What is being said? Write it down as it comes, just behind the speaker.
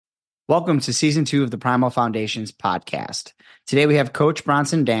Welcome to season 2 of the Primal Foundations podcast. Today we have Coach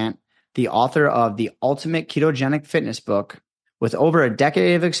Bronson Dant, the author of the Ultimate Ketogenic Fitness book. With over a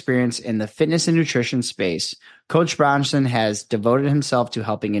decade of experience in the fitness and nutrition space, Coach Bronson has devoted himself to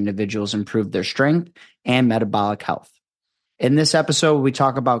helping individuals improve their strength and metabolic health. In this episode, we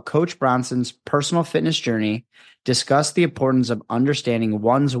talk about Coach Bronson's personal fitness journey, discuss the importance of understanding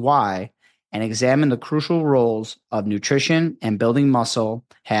one's why, and examine the crucial roles of nutrition and building muscle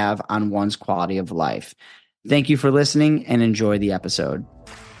have on one's quality of life. Thank you for listening and enjoy the episode.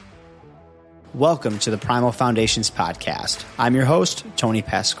 Welcome to the Primal Foundations podcast. I'm your host, Tony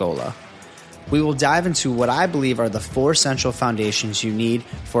Pascola. We will dive into what I believe are the 4 essential foundations you need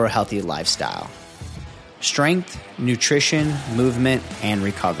for a healthy lifestyle: strength, nutrition, movement, and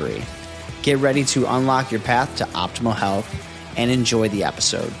recovery. Get ready to unlock your path to optimal health and enjoy the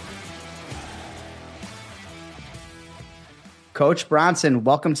episode. Coach Bronson,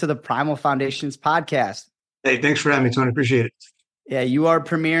 welcome to the Primal Foundations podcast. Hey, thanks for having me, Tony. Appreciate it. Yeah, you are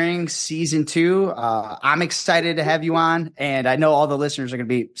premiering season 2. I'm excited to have you on, and I know all the listeners are going to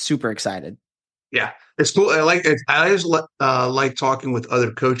be super excited. Yeah, it's cool. I like it. I always like talking with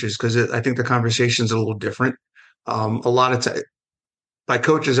other coaches because I think the conversation's a little different. A lot of time, by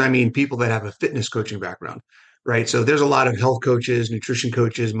coaches, I mean people that have a fitness coaching background, right? So there's a lot of health coaches, nutrition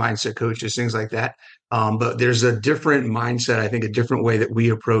coaches, mindset coaches, things like that. But there's a different mindset, I think, a different way that we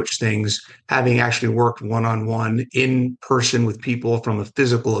approach things, having actually worked one-on-one in person with people from a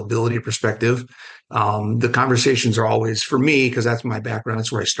physical ability perspective. The conversations are always, for me, because that's my background,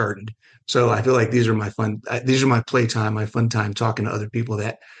 that's where I started. So I feel like these are my playtime, my fun time, talking to other people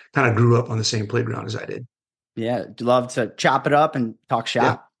that kind of grew up on the same playground as I did. Yeah, love to chop it up and talk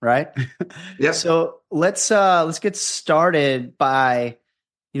shop, right? Yeah. So let's get started by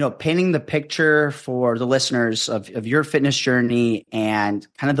painting the picture for the listeners of your fitness journey and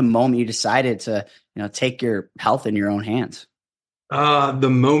kind of the moment you decided to take your health in your own hands. The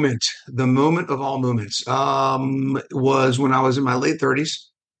moment of all moments was when I was in my late 30s.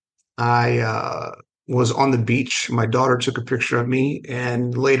 I was on the beach. My daughter took a picture of me,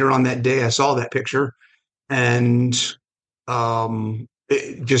 and later on that day, I saw that picture, and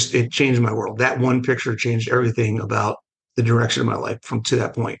it changed my world. That one picture changed everything about the direction of my life from to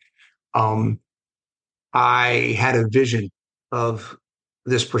that point. I had a vision of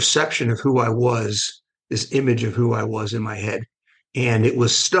this perception of who I was, this image of who I was in my head, and it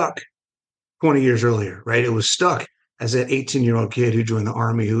was stuck 20 years earlier, right? It was stuck as that 18-year-old kid who joined the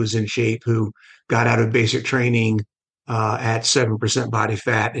Army, who was in shape, who got out of basic training at 7% body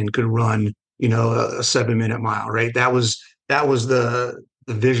fat and could run, a 7-minute mile, right? That was the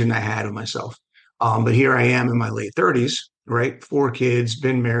vision I had of myself. But here I am in my late 30s, right? 4 kids,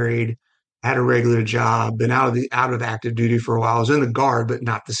 been married, had a regular job, been out of active duty for a while. I was in the Guard, but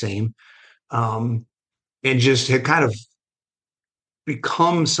not the same. And just had kind of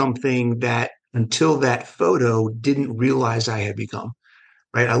become something that until that photo didn't realize I had become,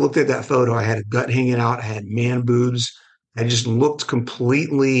 right? I looked at that photo. I had a gut hanging out. I had man boobs. I just looked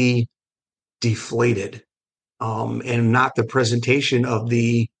completely deflated, and not the presentation of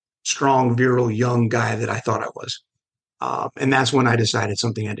the strong, virile, young guy that I thought I was. And that's when I decided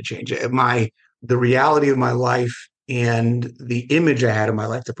something had to change. The reality of my life and the image I had of my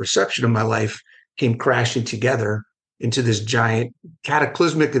life, the perception of my life came crashing together into this giant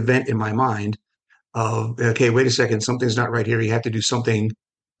cataclysmic event in my mind of, okay, wait a second, something's not right here. You have to do something.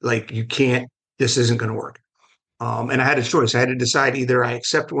 Like, you can't, this isn't going to work. And I had a choice. I had to decide, either I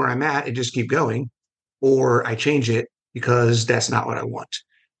accept where I'm at and just keep going, or I change it because that's not what I want.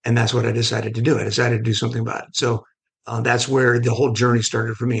 And that's what I decided to do. I decided to do something about it. So that's where the whole journey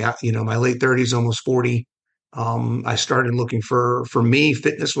started for me. My late 30s, almost 40. I started looking for me,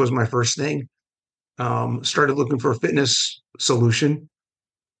 fitness was my first thing. Started looking for a fitness solution.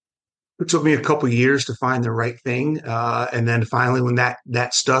 It took me a couple of years to find the right thing. And then finally, when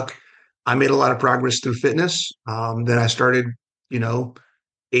that stuck, I made a lot of progress through fitness. Then I started,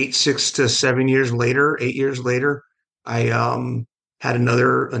 6 to 7 years later, 8 years later, I had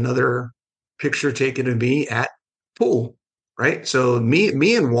another picture taken of me at pool, right? So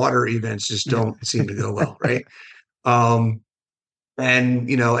me and water events just don't seem to go well, right? And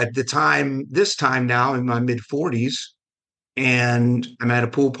at the time, this time now in my mid 40s, and I'm at a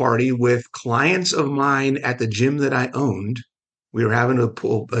pool party with clients of mine at the gym that I owned. We were having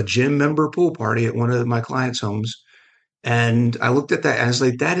a gym member pool party at one of my clients' homes. And I looked at that and I was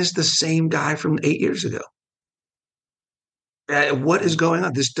like, that is the same guy from 8 years ago. What is going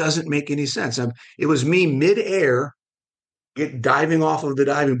on? This doesn't make any sense. It was me midair get diving off of the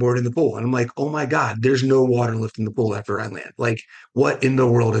diving board in the pool. And I'm like, oh my God, there's no water left in the pool after I land. Like, what in the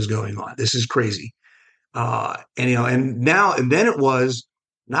world is going on? This is crazy. And then it was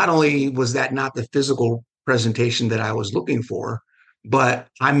not only was that not the physical presentation that I was looking for, but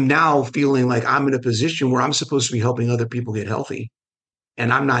I'm now feeling like I'm in a position where I'm supposed to be helping other people get healthy.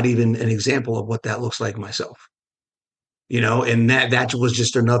 And I'm not even an example of what that looks like myself. And that was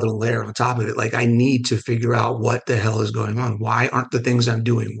just another layer on top of it. Like, I need to figure out what the hell is going on. Why aren't the things I'm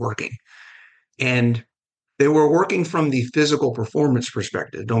doing working? And they were working from the physical performance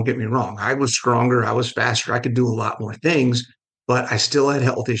perspective. Don't get me wrong. I was stronger. I was faster. I could do a lot more things, but I still had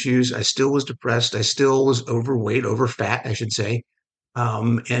health issues. I still was depressed. I still was overweight, over fat, I should say.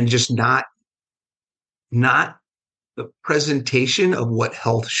 And just not the presentation of what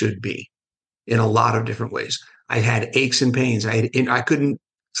health should be in a lot of different ways. I had aches and pains. I couldn't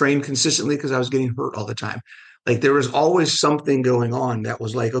train consistently because I was getting hurt all the time. Like, there was always something going on that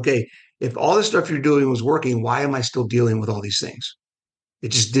was like, okay, if all the stuff you're doing was working, why am I still dealing with all these things? It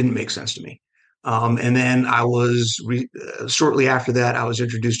just didn't make sense to me. And then shortly after that, I was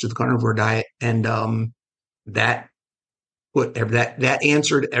introduced to the carnivore diet, and that that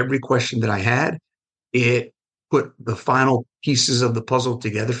answered every question that I had. It put the final pieces of the puzzle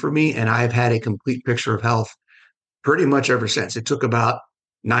together for me, and I've had a complete picture of health pretty much ever since. It took about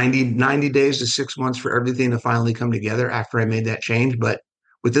 90 days to 6 months for everything to finally come together after I made that change. But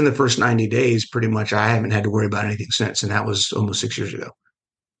within the first 90 days, pretty much I haven't had to worry about anything since. And that was almost 6 years ago.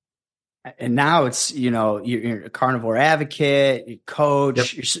 And now it's, you're a carnivore advocate, you Yep.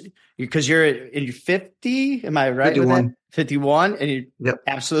 coach, because you're in your 50, am I right 51. with that? 51, and you're Yep.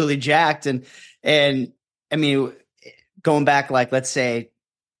 absolutely jacked. And I mean, going back, like, let's say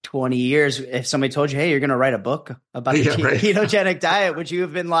 20 years, if somebody told you, hey, you're going to write a book about the Yeah, right. ketogenic diet, would you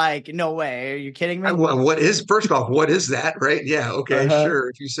have been like, no way, are you kidding me? First off, what is that? Right. Yeah. Okay. Uh-huh. Sure.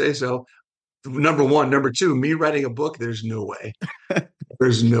 If you say so. Number one. Number two, me writing a book, there's no way.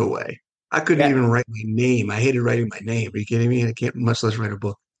 There's no way. I couldn't Yeah. even write my name. I hated writing my name. Are you kidding me? I can't, much less write a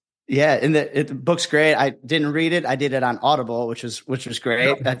book. Yeah, and the book's great. I didn't read it. I did it on Audible, which was No,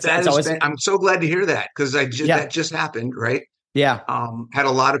 great. That's that it's is, always I'm so glad to hear that, because yeah, that just happened, right? yeah. Had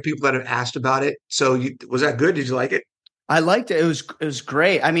a lot of people that have asked about it. So was that good? Did you like it? I liked it. It was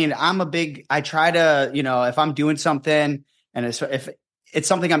great. I mean, I try to, if I'm doing something and if it's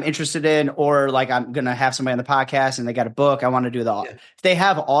something I'm interested in, or like I'm gonna have somebody on the podcast and they got a book, I want to do Yeah. if they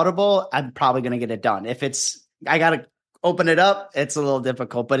have Audible, I'm probably gonna get it done. If it's I gotta open it up, it's a little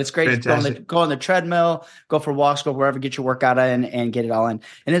difficult, but it's great to Fantastic. go on the treadmill, go for walks, go wherever, get your workout in and get it all in.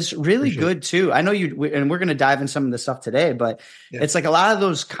 And it's really Appreciate it. good too. I know and we're gonna dive in some of the stuff today, but Yeah. it's like a lot of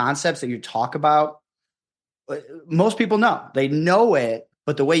those concepts that you talk about, most people they know it,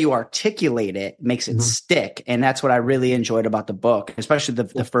 but the way you articulate it makes it Mhm. stick. And that's what I really enjoyed about the book, especially the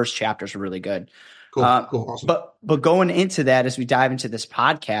Cool. first chapters are really good. Cool. Cool. Awesome. But going into that, as we dive into this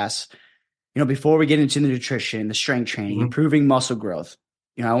podcast, before we get into the nutrition, the strength training, Mhm. improving muscle growth,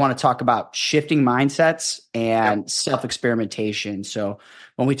 I want to talk about shifting mindsets and Yep. self-experimentation. So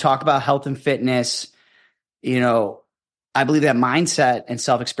when we talk about health and fitness, I believe that mindset and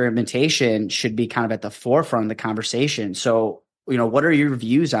self-experimentation should be kind of at the forefront of the conversation. So, what are your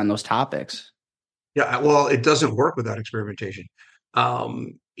views on those topics? Yeah. Well, it doesn't work without experimentation.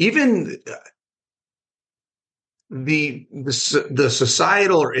 Even the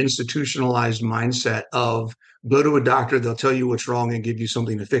societal or institutionalized mindset of go to a doctor, they'll tell you what's wrong and give you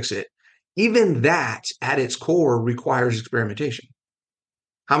something to fix it. Even that at its core requires experimentation.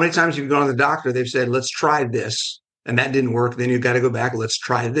 How many times have you gone to the doctor? They've said, let's try this. And that didn't work. Then you've got to go back. Let's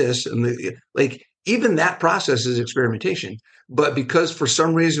try this. And like, even that process is experimentation. But because for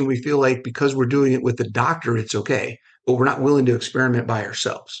some reason we feel like because we're doing it with the doctor, it's okay. But we're not willing to experiment by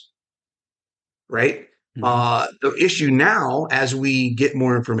ourselves. Right. Mm-hmm. The issue now, as we get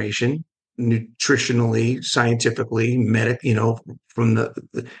more information, nutritionally, scientifically, from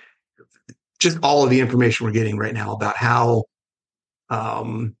just all of the information we're getting right now about how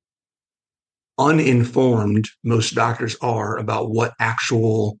um, uninformed most doctors are about what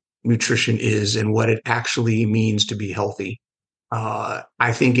actual nutrition is and what it actually means to be healthy.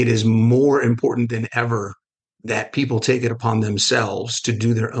 I think it is more important than ever that people take it upon themselves to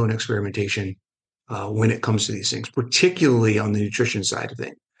do their own experimentation when it comes to these things, particularly on the nutrition side of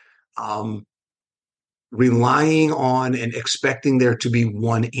things. Um, Relying on and expecting there to be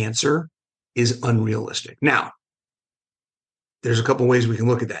one answer is unrealistic. Now, there's a couple ways we can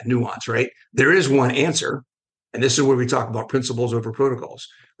look at that nuance, right? There is one answer, and this is where we talk about principles over protocols,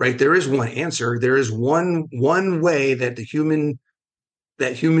 right? There is one answer. There is one way that human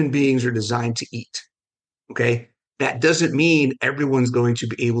beings are designed to eat. Okay. That doesn't mean everyone's going to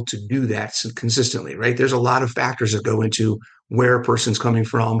be able to do that consistently, right? There's a lot of factors that go into where a person's coming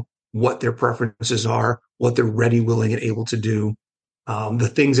from, what their preferences are, what they're ready, willing, and able to do,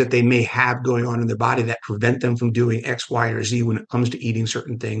 the things that they may have going on in their body that prevent them from doing X, Y, or Z when it comes to eating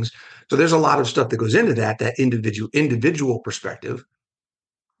certain things. So there's a lot of stuff that goes into that individual perspective.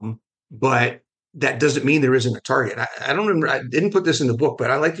 But that doesn't mean there isn't a target. I don't remember, I didn't put this in the book, but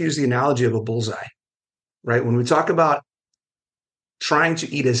I like to use the analogy of a bullseye, right? When we talk about trying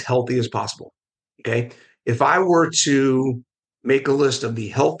to eat as healthy as possible, okay? If I were to make a list of the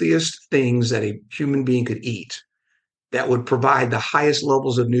healthiest things that a human being could eat that would provide the highest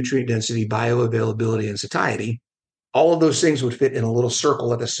levels of nutrient density, bioavailability, and satiety, all of those things would fit in a little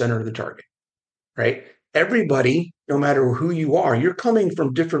circle at the center of the target, right? Everybody, no matter who you are, you're coming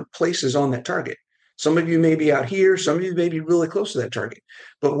from different places on that target. Some of you may be out here, some of you may be really close to that target.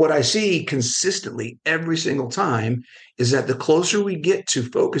 But what I see consistently every single time is that the closer we get to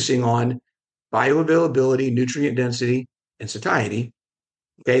focusing on bioavailability, nutrient density, and satiety,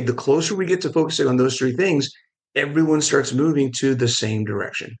 okay, the closer we get to focusing on those three things, everyone starts moving to the same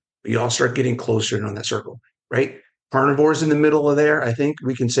direction. We all start getting closer on that circle, right? Carnivores in the middle of there. I think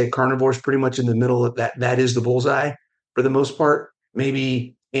we can say carnivores pretty much in the middle of that. That is the bullseye for the most part.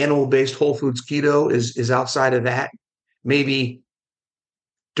 Maybe animal-based whole foods keto is outside of that. Maybe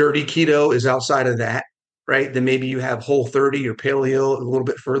dirty keto is outside of that, right? Then maybe you have whole 30 or paleo a little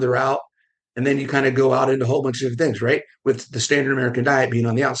bit further out. And then you kind of go out into a whole bunch of different things, right? With the standard American diet being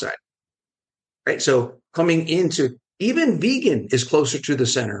on the outside, right? So coming into even vegan is closer to the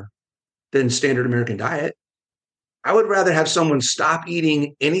center than standard American diet. I would rather have someone stop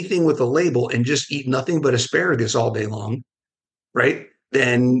eating anything with a label and just eat nothing but asparagus all day long, right?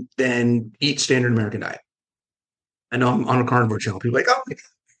 Than eat standard American diet. I know I'm on a carnivore channel. People are like, oh,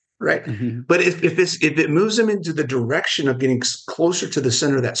 right. Mm-hmm. But if it moves them into the direction of getting closer to the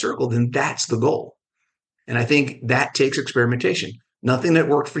center of that circle, then that's the goal. And I think that takes experimentation. Nothing that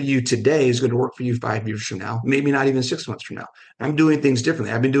worked for you today is going to work for you 5 years from now, maybe not even 6 months from now. I'm doing things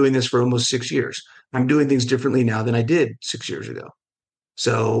differently. I've been doing this for almost 6 years. I'm doing things differently now than I did 6 years ago.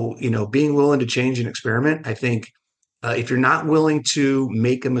 So, being willing to change and experiment, I think if you're not willing to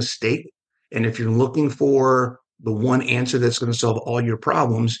make a mistake, and if you're looking for the one answer that's going to solve all your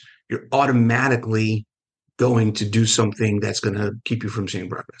problems, you're automatically going to do something that's going to keep you from seeing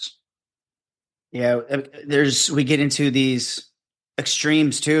progress. Yeah, we get into these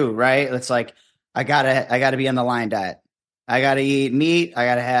extremes too, right? It's like I gotta be on the Lion diet. I gotta eat meat. I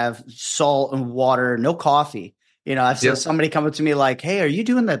gotta have salt and water, no coffee. I've seen somebody come up to me like, "Hey, are you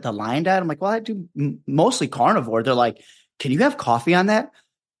doing the Lion diet?" I'm like, "Well, I do mostly carnivore." They're like, "Can you have coffee on that?"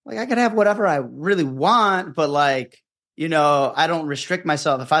 Like, I could have whatever I really want, but I don't restrict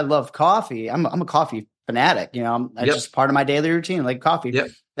myself. If I love coffee, I'm a coffee fanatic. It's just part of my daily routine, like coffee. Yep.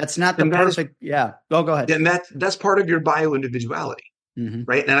 That's not the perfect. Yeah. Go ahead. And that's part of your bio-individuality,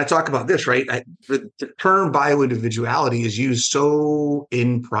 right? And I talk about this, right? The term bio-individuality is used so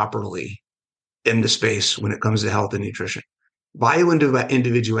improperly in the space when it comes to health and nutrition.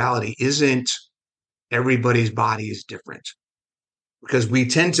 Bio-individuality isn't everybody's body is different, because we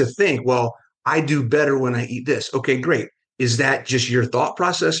tend to think, well, I do better when I eat this. Okay, great. Is that just your thought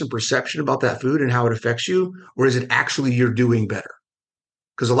process and perception about that food and how it affects you? Or is it actually you're doing better?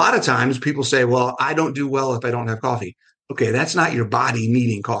 Because a lot of times people say, well, I don't do well if I don't have coffee. Okay, that's not your body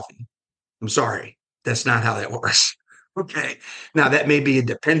needing coffee. I'm sorry. That's not how that works. Okay. Now, that may be a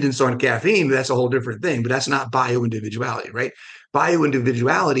dependence on caffeine, but that's a whole different thing. But that's not bio-individuality, right?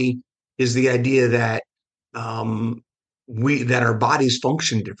 Bio-individuality is the idea that that our bodies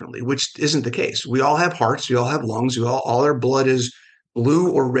function differently, which isn't the case. We all have hearts, we all have lungs, all our blood is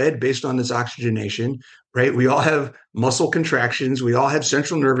blue or red based on its oxygenation, right? We all have muscle contractions, we all have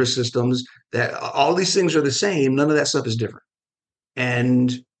central nervous systems, that all these things are the same. None of that stuff is different.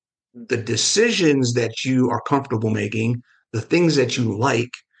 And the decisions that you are comfortable making, the things that you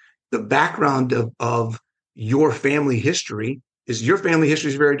like, the background of your family history is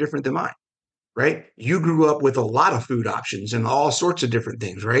very different than mine. Right? You grew up with a lot of food options and all sorts of different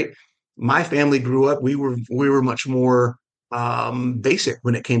things, right? My family grew up, we were much more basic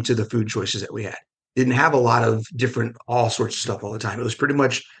when it came to the food choices that we had. Didn't have a lot of different, all sorts of stuff all the time. It was pretty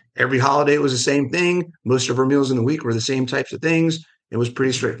much every holiday was the same thing. Most of our meals in the week were the same types of things. It was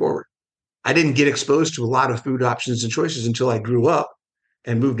pretty straightforward. I didn't get exposed to a lot of food options and choices until I grew up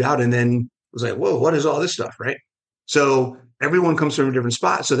and moved out, and then was like, whoa, what is all this stuff, right? So everyone comes from a different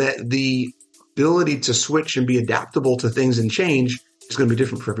spot, so that the ability to switch and be adaptable to things and change is going to be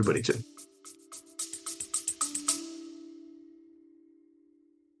different for everybody too.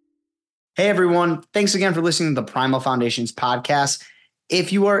 Hey, everyone. Thanks again for listening to the Primal Foundations podcast.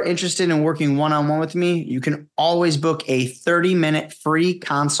 If you are interested in working one-on-one with me, you can always book a 30-minute free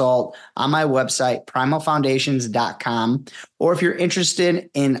consult on my website, primalfoundations.com. Or if you're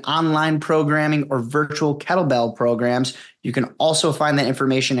interested in online programming or virtual kettlebell programs, you can also find that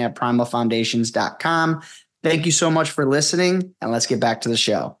information at primalfoundations.com. Thank you so much for listening, and let's get back to the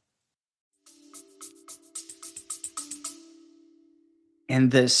show. And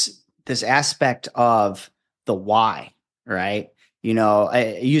this aspect of the why, right?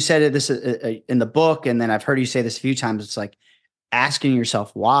 You said this in the book, and then I've heard you say this a few times. It's like asking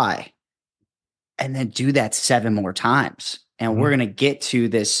yourself why, and then do that 7 more times. And we're going to get to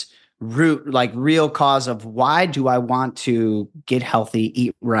this root, like real cause of why do I want to get healthy,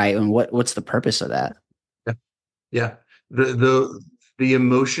 eat right, and what's the purpose of that? Yeah. The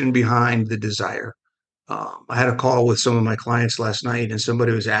emotion behind the desire. I had a call with some of my clients last night, and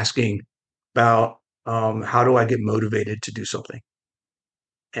somebody was asking about how do I get motivated to do something?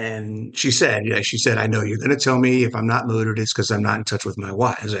 And she said, I know you're going to tell me if I'm not motivated, it's because I'm not in touch with my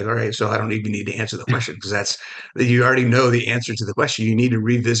why. I was like, all right, so I don't even need to answer the question because you already know the answer to the question. You need to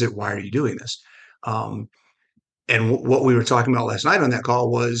revisit why are you doing this? And what we were talking about last night on that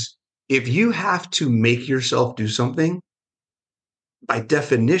call was if you have to make yourself do something, by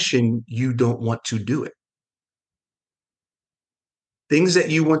definition, you don't want to do it. Things that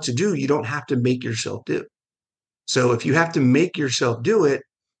you want to do, you don't have to make yourself do. So if you have to make yourself do it,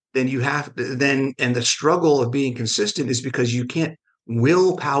 then and the struggle of being consistent is because you can't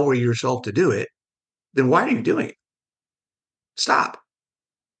willpower yourself to do it. Then why are you doing it? Stop.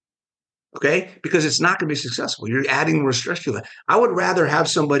 Okay. Because it's not going to be successful. You're adding more stress to that. I would rather have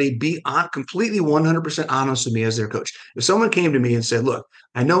somebody be completely 100% honest with me as their coach. If someone came to me and said, look,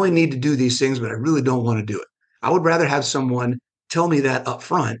 I know I need to do these things, but I really don't want to do it. I would rather have someone tell me that up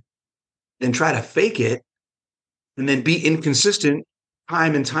front than try to fake it and then be inconsistent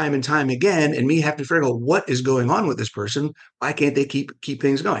time and time and time again, and me have to figure out what is going on with this person. Why can't they keep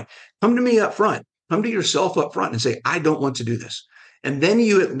things going? Come to me up front. Come to yourself up front and say, I don't want to do this. And then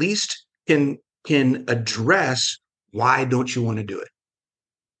you at least can address why don't you want to do it.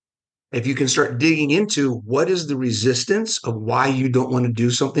 If you can start digging into what is the resistance of why you don't want to do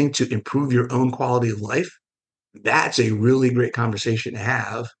something to improve your own quality of life, that's a really great conversation to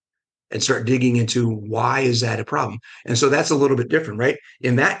have and start digging into why is that a problem. And so that's a little bit different, right?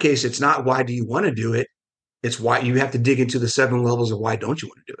 In that case, it's not why do you want to do it? It's why you have to dig into the 7 levels of why don't you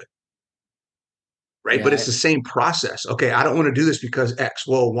want to do it. Right. Yeah. But it's the same process. Okay. I don't want to do this because X.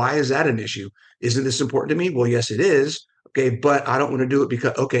 Well, why is that an issue? Isn't this important to me? Well, yes, it is. Okay. But I don't want to do it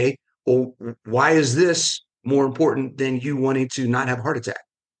because, okay, well, why is this more important than you wanting to not have a heart attack?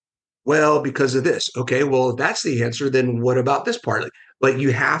 Well, because of this. Okay. Well, if that's the answer, then what about this part? Like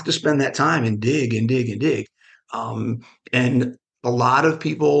you have to spend that time and dig and dig and dig. And a lot of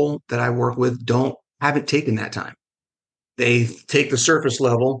people that I work with haven't taken that time. They take the surface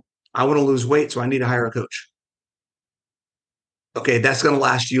level. I want to lose weight, so I need to hire a coach. Okay, that's going to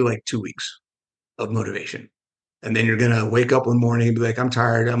last you like 2 weeks of motivation. And then you're going to wake up one morning and be like, I'm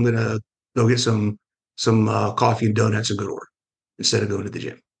tired. I'm going to go get some coffee and donuts and go to work instead of going to the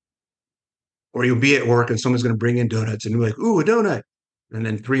gym. Or you'll be at work and someone's going to bring in donuts and you're like, ooh, a donut. And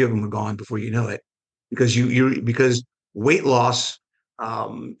then 3 of them are gone before you know it. Because weight loss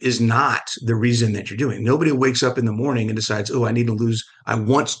is not the reason that you're doing. Nobody wakes up in the morning and decides, oh, I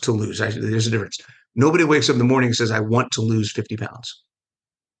want to lose. There's a difference. Nobody wakes up in the morning and says, I want to lose 50 pounds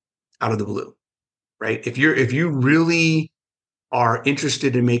out of the blue, right? If you really are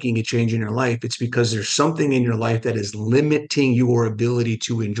interested in making a change in your life, it's because there's something in your life that is limiting your ability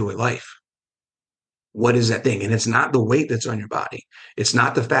to enjoy life. What is that thing? And it's not the weight that's on your body. It's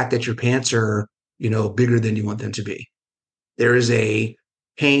not the fact that your pants are, bigger than you want them to be. There is a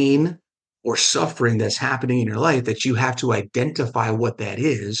pain or suffering that's happening in your life that you have to identify what that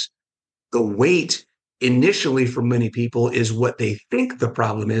is. The weight initially for many people is what they think the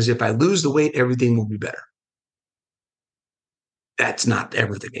problem is. If I lose the weight, everything will be better. That's not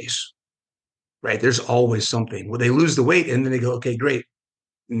ever the case, right? There's always something. Well, they lose the weight and then they go, okay, great.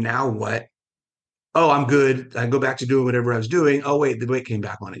 Now what? Oh, I'm good. I go back to doing whatever I was doing. Oh, wait, the weight came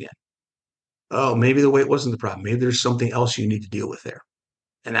back on again. Oh, maybe the weight wasn't the problem. Maybe there's something else you need to deal with there.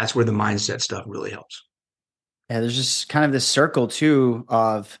 And that's where the mindset stuff really helps. Yeah, there's just kind of this circle too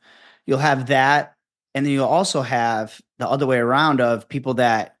of you'll have that, and then you'll also have the other way around of people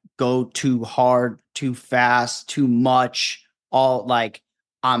that go too hard, too fast, too much. All like,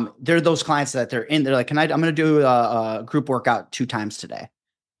 they're those clients that they're like, I'm going to do a group workout 2 times today.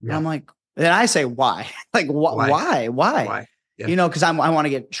 Yeah. And I'm like, then I say, why? Like, why? Why? Yeah. Because I want to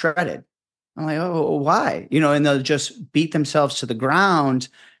get shredded. I'm like, oh, why? And they'll just beat themselves to the ground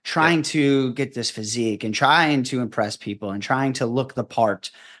Yeah. trying to get this physique and trying to impress people and trying to look the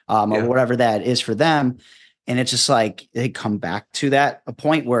part, or Yeah. whatever that is for them. And it's just like they come back to that a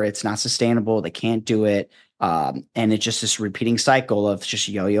point where it's not sustainable. They can't do it. And it's just this repeating cycle of just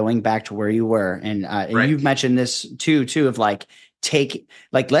yo-yoing back to where you were. And Right. you've mentioned this too, of like,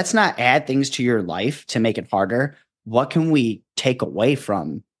 let's not add things to your life to make it harder. What can we take away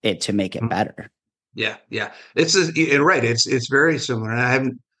from it to make it better? Yeah, yeah. And right. It's very similar. And I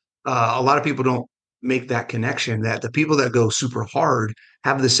haven't. A lot of people don't make that connection that the people that go super hard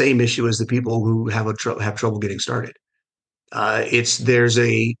have the same issue as the people who have trouble getting started. It's there's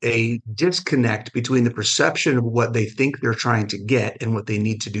a disconnect between the perception of what they think they're trying to get and what they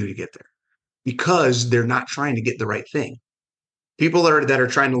need to do to get there, because they're not trying to get the right thing. People that are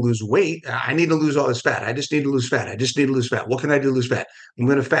trying to lose weight, I need to lose all this fat. I just need to lose fat. I just need to lose fat. What can I do to lose fat? I'm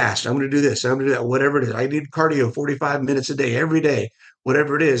going to fast. I'm going to do this. I'm going to do that. Whatever it is. I need cardio 45 minutes a day, every day.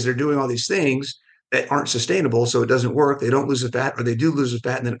 Whatever it is, they're doing all these things that aren't sustainable. So it doesn't work. They don't lose the fat, or they do lose the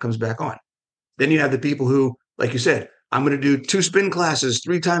fat and then it comes back on. Then you have the people who, like you said, I'm going to do 2 spin classes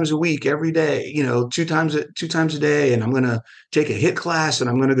 3 times a week, every day, 2 times a day. And I'm going to take a HIIT class and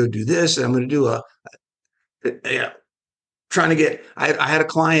I'm going to go do this. And I'm going to do a trying to get, I had a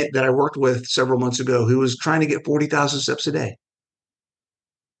client that I worked with several months ago who was trying to get 40,000 steps a day.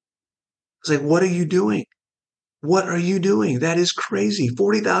 It's like, what are you doing? What are you doing? That is crazy.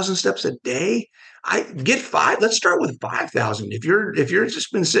 40,000 steps a day. I get five. Let's start with 5,000. If you're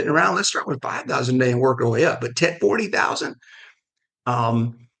just been sitting around, let's start with 5,000 a day and work our way up. But 40,000,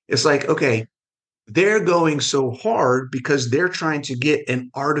 it's like, okay, they're going so hard because they're trying to get an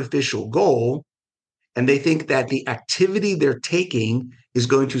artificial goal, and they think that the activity they're taking is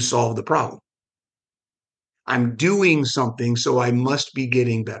going to solve the problem. I'm doing something, so I must be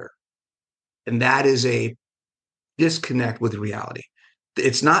getting better. And that is a disconnect with reality.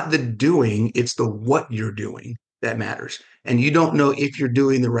 It's not the doing, it's the what you're doing that matters. And you don't know if you're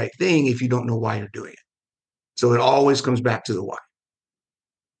doing the right thing if you don't know why you're doing it. So it always comes back to the why.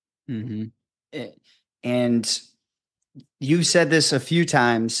 Mm-hmm. And you've said this a few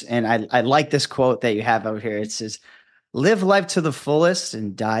times, and I like this quote that you have over here. It says, "Live life to the fullest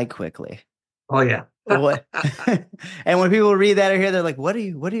and die quickly." Oh, yeah. What? And when people read that or hear, they're like, what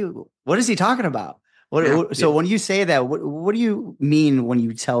is he talking about? Yeah. So when you say that, what do you mean when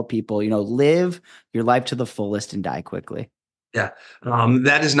you tell people, live your life to the fullest and die quickly? Yeah.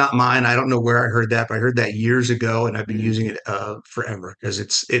 That is not mine. I don't know where I heard that, but I heard that years ago, and I've been Mm-hmm. using it forever because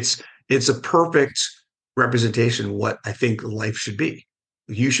it's a perfect representation of what I think life should be.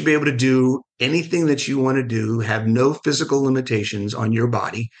 You should be able to do anything that you want to do, have no physical limitations on your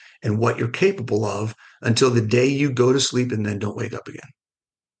body and what you're capable of until the day you go to sleep and then don't wake up again.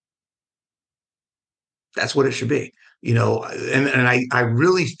 That's what it should be. And I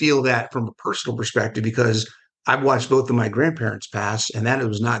really feel that from a personal perspective because I've watched both of my grandparents pass, and that it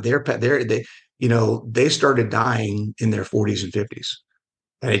was not their pet. They started dying in their 40s and 50s,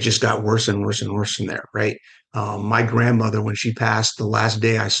 and it just got worse and worse and worse from there. Right. My grandmother, when she passed, the last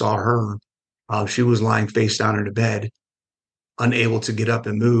day I saw her, she was lying face down in a bed, unable to get up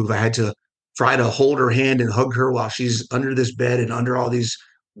and move. I had to try to hold her hand and hug her while she's under this bed and under all these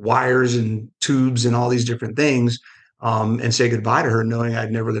wires and tubes and all these different things, and say goodbye to her, knowing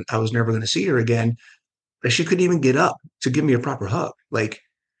I was never going to see her again. But she couldn't even get up to give me a proper hug. Like,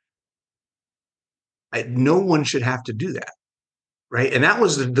 no one should have to do that, right? And that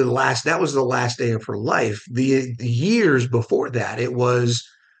was the last day of her life. The years before that, it was,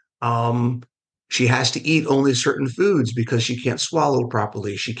 um, she has to eat only certain foods because she can't swallow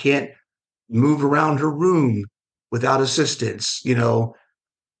properly. She can't move around her room without assistance.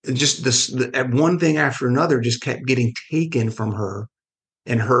 Just one thing after another just kept getting taken from her,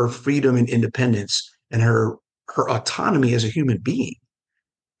 and her freedom and independence and her autonomy as a human being.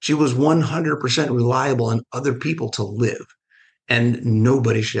 She was 100% reliable on other people to live, and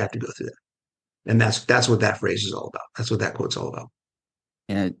nobody should have to go through that. And that's what that phrase is all about. That's what that quote's all about.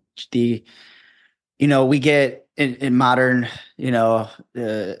 And the we get in modern,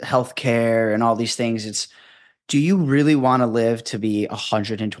 healthcare and all these things. It's, do you really want to live to be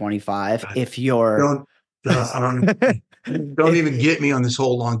 125 if you're Don't don't even it, get me on this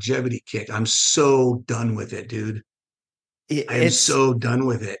whole longevity kick. I'm so done with it, dude. I am it's, so done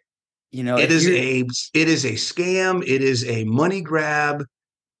with it. It if is you're, a scam. It is a money grab.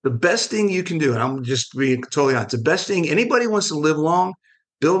 The best thing you can do, and I'm just being totally honest, the best thing anybody wants to live long,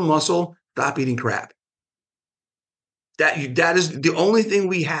 build muscle, stop eating crap. That is the only thing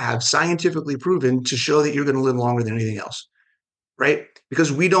we have scientifically proven to show that you're going to live longer than anything else, right?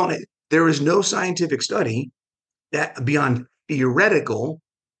 Because we don't. There is no scientific study that beyond theoretical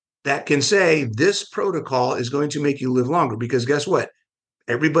that can say this protocol is going to make you live longer, because guess what?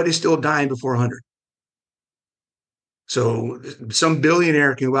 Everybody's still dying before 100. So some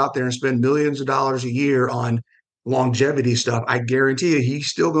billionaire can go out there and spend millions of dollars a year on longevity stuff. I guarantee you, he's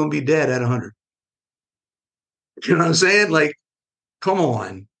still going to be dead at 100. You know what I'm saying? Like, come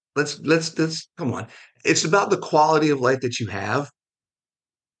on, let's come on. It's about the quality of life that you have,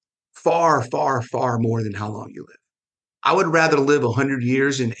 far, far, far more than how long you live. I would rather live 100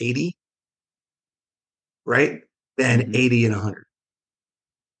 years in 80, right, than Mhm. 80 and 100.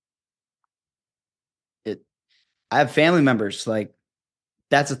 It, I have family members like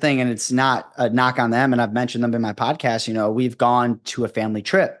that's the thing, and it's not a knock on them. And I've mentioned them in my podcast. We've gone to a family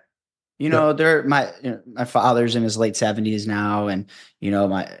trip. Yep. They're my father's in his late 70s now, and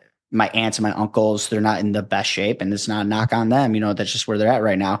my aunts and my uncles, they're not in the best shape, and it's not a knock on them. That's just where they're at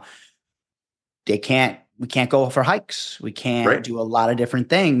right now. We can't go for hikes. We can't Right. do a lot of different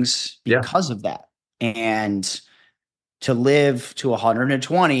things Yeah. because of that. And to live to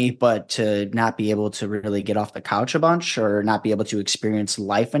 120, but to not be able to really get off the couch a bunch or not be able to experience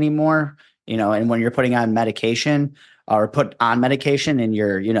life anymore, and when you're putting on medication or put on medication in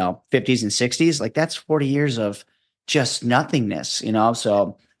your, 50s and 60s, like that's 40 years of just nothingness.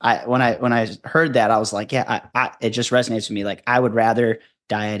 So when I heard that, I was like, yeah, it just resonates with me. Like I would rather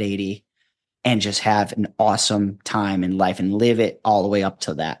die at 80 and just have an awesome time in life and live it all the way up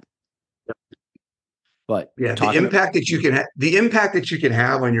to that. But Yeah, talking to, the impact that you can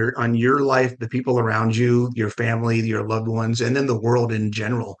have on your life, the people around you, your family, your loved ones, and then the world in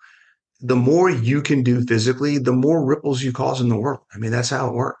general. The more you can do physically, the more ripples you cause in the world. I mean, that's how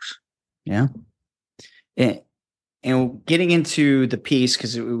it works. yeah. And getting into the piece,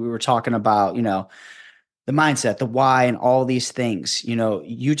 because we were talking about, the mindset, the why, and all these things.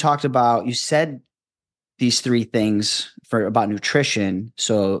 You said these three things for about nutrition.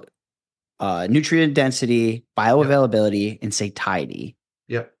 So, nutrient density, Yep. bioavailability, and satiety.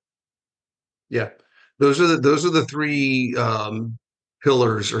 Yep. Yeah. Those are the three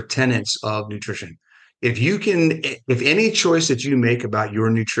pillars or tenets of nutrition. If any choice that you make about your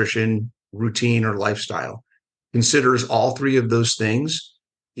nutrition routine or lifestyle considers all three of those things,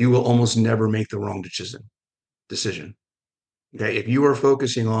 you will almost never make the wrong decision. Okay. If you are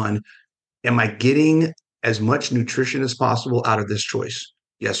focusing on, am I getting as much nutrition as possible out of this choice?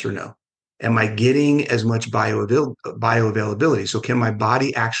 Yes or no? Am I getting as much bioavailability? So, can my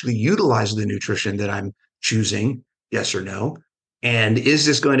body actually utilize the nutrition that I'm choosing? Yes or no? And is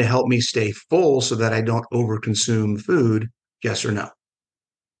this going to help me stay full so that I don't overconsume food? Yes or no?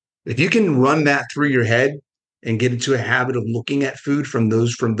 If you can run that through your head and get into a habit of looking at food from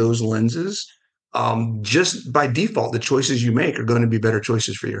those lenses, just by default, the choices you make are going to be better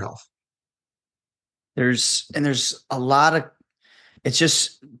choices for your health. There's a lot of, it's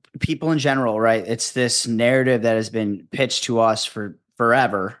just people in general, right? It's this narrative that has been pitched to us for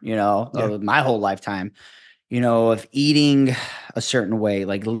forever, Yeah. my whole lifetime, of eating a certain way,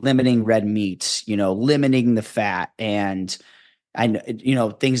 like limiting red meats, limiting the fat, and I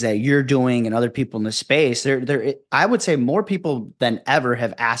know, things that you're doing and other people in the space. I would say more people than ever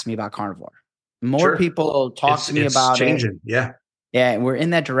have asked me about carnivore. More Sure. people talk to me It's about it. changing. Yeah. Yeah, and we're in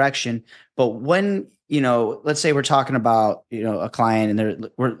that direction. But when, let's say we're talking about, a client and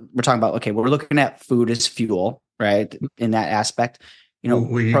we're talking about, okay, we're looking at food as fuel, right? In that aspect,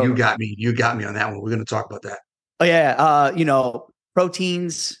 Ooh, you pro got me. You got me on that one. We're going to talk about that. oh yeah,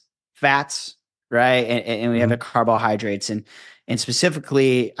 proteins, fats, right? And we have the Mhm. carbohydrates and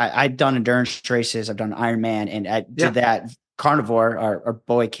specifically I've done endurance races, I've done Ironman, and I did Yeah. that carnivore. Our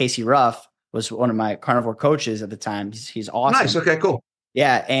boy Casey Ruff was one of my carnivore coaches at the time. He's Nice. awesome. Okay, cool.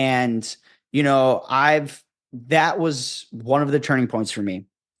 Yeah, and I've that was one of the turning points for me.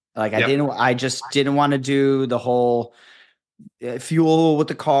 Like Yep. I just didn't want to do the whole fuel with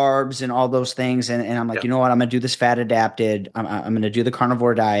the carbs and all those things. And I'm like, Yep. you know what? I'm going to do this fat adapted. I'm going to do the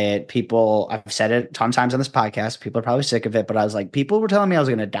carnivore diet. People, I've said it a ton of times on this podcast. People are probably sick of it, but I was like, people were telling me I was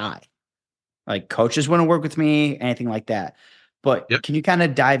going to die. Like coaches wouldn't work with me, anything like that. But Yep. can you kind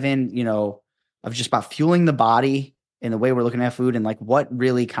of dive in, of just about fueling the body and the way we're looking at food and like what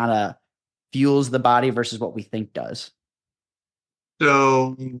really kind of fuels the body versus what we think does?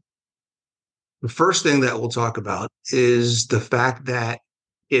 So the first thing that we'll talk about is the fact that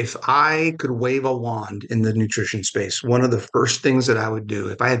if I could wave a wand in the nutrition space, one of the first things that I would do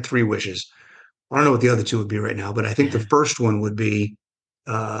if I had three wishes, I don't know what the other two would be right now, but I think the first one would be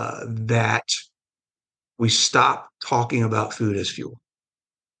that we stop talking about food as fuel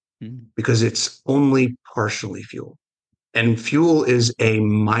Mhm. because it's only partially fuel. And fuel is a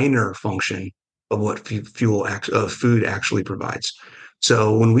minor function of what food actually provides.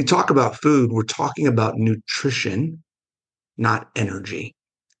 So when we talk about food, we're talking about nutrition, not energy.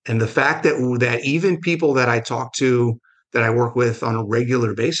 And the fact that even people that I talk to, that I work with on a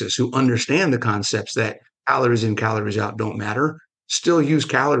regular basis, who understand the concepts that calories in, calories out don't matter, still use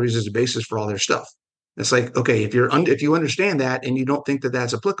calories as a basis for all their stuff. It's like, okay, if you understand that and you don't think that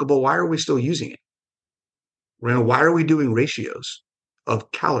that's applicable, why are we still using it? Why are we doing ratios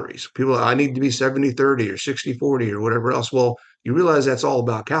of calories? People, I need to be 70-30 or 60-40 or whatever else. Well, you realize that's all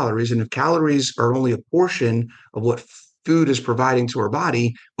about calories. And if calories are only a portion of what food is providing to our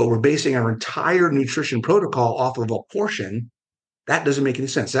body, but we're basing our entire nutrition protocol off of a portion, that doesn't make any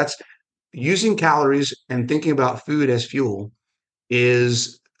sense. That's using calories and thinking about food as fuel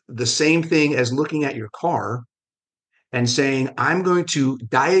is the same thing as looking at your car and saying, I'm going to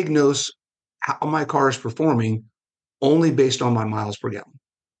diagnose how my car is performing only based on my miles per gallon.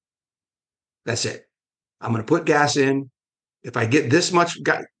 That's it. I'm going to put gas in. If I get this much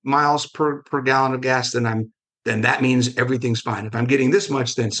miles per gallon of gas, then that means everything's fine. If I'm getting this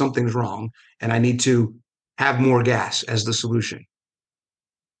much, then something's wrong, and I need to have more gas as the solution.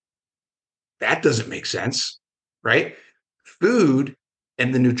 That doesn't make sense, right? Food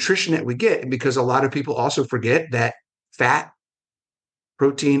and the nutrition that we get, because a lot of people also forget that fat,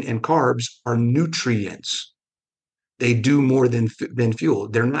 protein, and carbs are nutrients. They do more than fuel.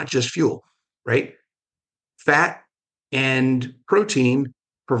 They're not just fuel, right? Fat and protein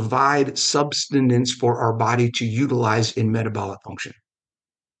provide substance for our body to utilize in metabolic function.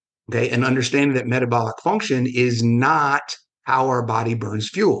 Okay. And understanding that metabolic function is not how our body burns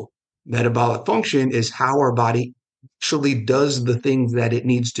fuel. Metabolic function is how our body actually does the things that it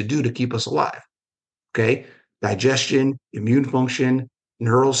needs to do to keep us alive. Okay. Digestion, immune function,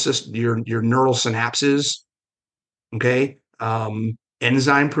 neural system, your neural synapses. Okay.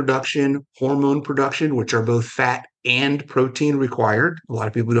 Enzyme production, hormone production, which are both fat and protein required. A lot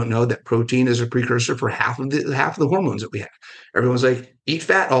of people don't know that protein is a precursor for half of the hormones that we have. Everyone's like, eat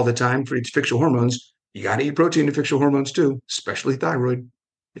fat all the time to fix your hormones. You got to eat protein to fix your hormones too, especially thyroid.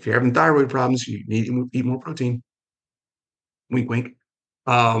 If you're having thyroid problems, you need to eat more protein. Wink, wink.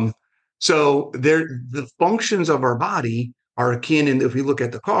 Um, the functions of our body are akin, and if we look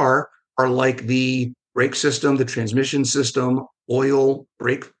at the car, are like the brake system, the transmission system, oil,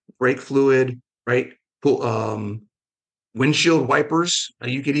 brake fluid, right? Windshield wipers.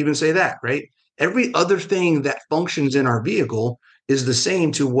 You could even say that, right? Every other thing that functions in our vehicle is the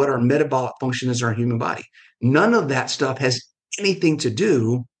same to what our metabolic function is in our human body. None of that stuff has anything to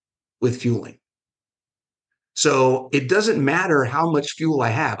do with fueling. So it doesn't matter how much fuel I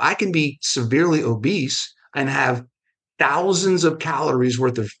have. I can be severely obese and have thousands of calories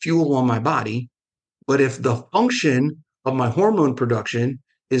worth of fuel on my body. But if the function of my hormone production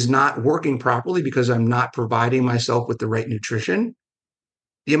is not working properly because I'm not providing myself with the right nutrition,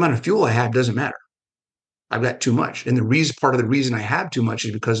 the amount of fuel I have doesn't matter. I've got too much. And part of the reason I have too much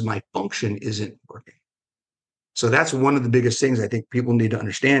is because my function isn't working. So that's one of the biggest things I think people need to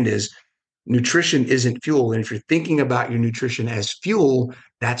understand is nutrition isn't fuel. And if you're thinking about your nutrition as fuel,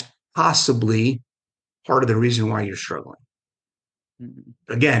 that's possibly part of the reason why you're struggling.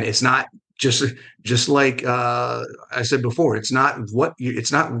 Again, it's not just like I said before. It's not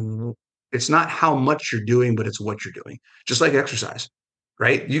how much you're doing, but it's what you're doing. Just like exercise,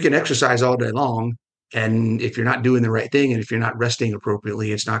 right? You can exercise all day long, and if you're not doing the right thing, and if you're not resting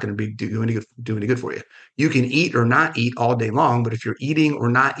appropriately, it's not going to be do any good for you. You can eat or not eat all day long, but if you're eating or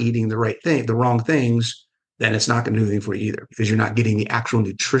not eating the wrong things, then it's not going to do anything for you either because you're not getting the actual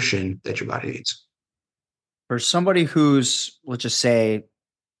nutrition that your body needs. For somebody who's, let's just say,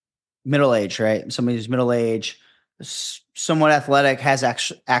 middle age, right? Somebody who's middle age, somewhat athletic, has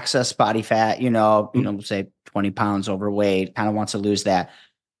excess body fat, say 20 pounds overweight, kind of wants to lose that.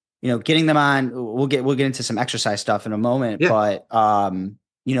 Getting them on, we'll get into some exercise stuff in a moment, Yeah. but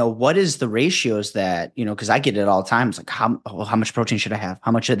what is the ratios that, because I get it all the time. It's like, how much protein should I have?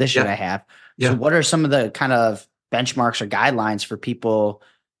 How much of this should I have? So what are some of the kind of benchmarks or guidelines for people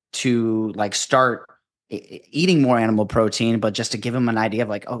to like start eating more animal protein, but just to give them an idea of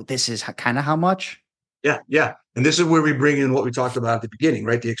like, oh, this is kind of how much? Yeah. Yeah. And this is where we bring in what we talked about at the beginning,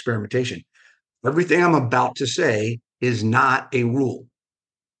 right? The experimentation. Everything I'm about to say is not a rule.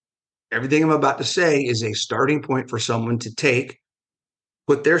 Everything I'm about to say is a starting point for someone to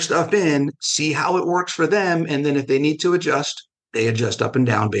put their stuff in, see how it works for them, and then if they need to adjust, they adjust up and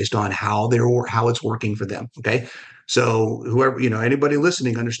down based on how it's working for them. Okay. So whoever, anybody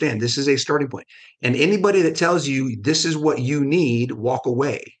listening, understand this is a starting point. And anybody that tells you this is what you need, walk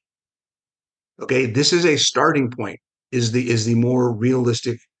away. Okay. This is a starting point. is the more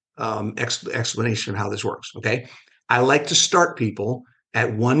realistic explanation of how this works. Okay. I like to start people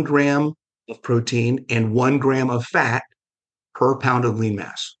at 1 gram of protein and 1 gram of fat per pound of lean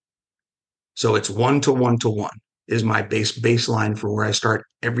mass. So it's 1 to 1 to 1 is my baseline for where I start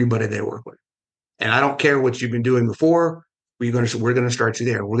everybody they work with. And I don't care what you've been doing before. We're going to start you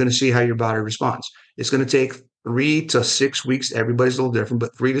there. We're going to see how your body responds. It's going to take 3 to 6 weeks. Everybody's a little different,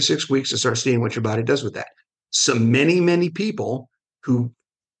 but 3 to 6 weeks to start seeing what your body does with that. So many people who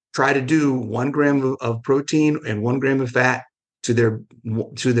try to do 1 gram of protein and 1 gram of fat to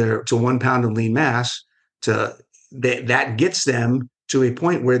 1 pound of lean mass, that gets them to a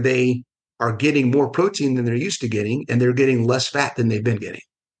point where they are getting more protein than they're used to getting, and they're getting less fat than they've been getting,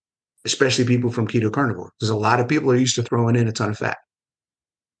 especially people from keto carnivore. Because a lot of people are used to throwing in a ton of fat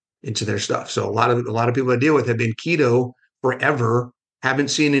into their stuff. So a lot of people I deal with have been keto forever, haven't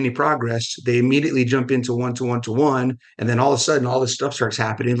seen any progress. They immediately jump into 1 to 1 to 1, and then all of a sudden all this stuff starts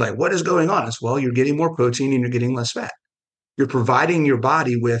happening. Like, what is going on? It's, well, you're getting more protein and you're getting less fat. You're providing your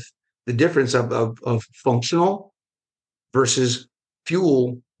body with the difference of functional versus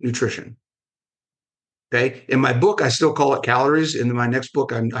fuel nutrition. Okay. In my book, I still call it calories. In my next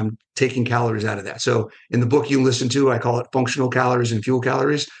book, I'm taking calories out of that. So in the book you listen to, I call it functional calories and fuel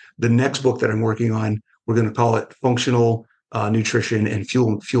calories. The next book that I'm working on, we're going to call it functional nutrition and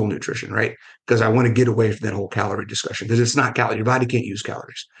fuel nutrition, right? Because I want to get away from that whole calorie discussion, because it's not calorie. Your body can't use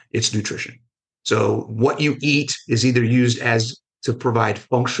calories. It's nutrition. So what you eat is either used as to provide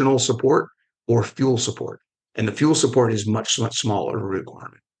functional support or fuel support. And the fuel support is much smaller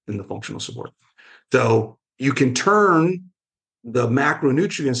requirement than the functional support. So you can turn the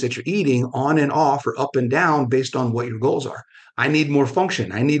macronutrients that you're eating on and off or up and down based on what your goals are. I need more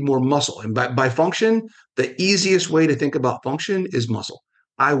function. I need more muscle. And by function, the easiest way to think about function is muscle.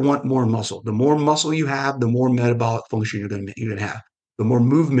 I want more muscle. The more muscle you have, the more metabolic function you're going to have. The more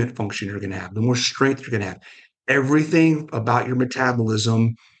movement function you're going to have. The more strength you're going to have. Everything about your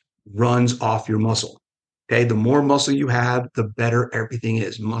metabolism runs off your muscle. Okay. The more muscle you have, the better everything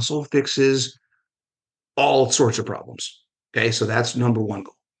is. Muscle fixes all sorts of problems. Okay. So that's number one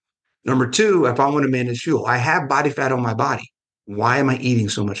goal. Number two, if I want to manage fuel, I have body fat on my body. Why am I eating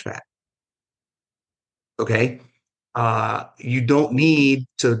so much fat? Okay. You don't need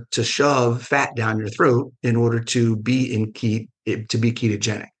to shove fat down your throat in order to be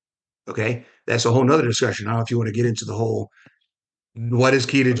ketogenic. Okay. That's a whole nother discussion. I don't know if you want to get into the whole what is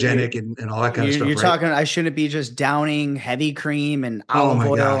ketogenic and all that kind of stuff. You're right? talking, I shouldn't be just downing heavy cream and Oh olive my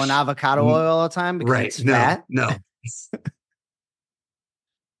oil gosh. and avocado oil all the time because Right. it's No, fat. no.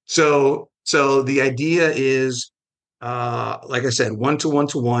 So the idea is, like I said, 1 to 1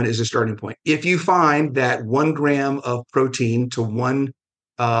 to 1 is a starting point. If you find that 1 gram of protein to 1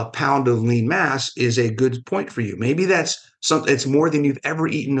 pound of lean mass is a good point for you, maybe that's something. It's more than you've ever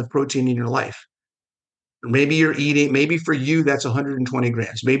eaten of protein in your life. Maybe for you that's 120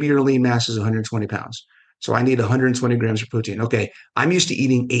 grams. Maybe your lean mass is 120 pounds. So I need 120 grams of protein. Okay, I'm used to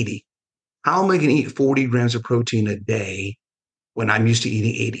eating 80. How am I going to eat 40 grams of protein a day when I'm used to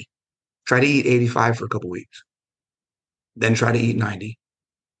eating 80? Try to eat 85 for a couple of weeks, then try to eat 90,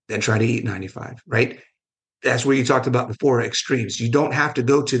 then try to eat 95, right? That's what you talked about before, extremes. You don't have to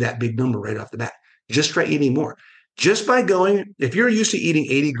go to that big number right off the bat. Just try eating more. Just by going, if you're used to eating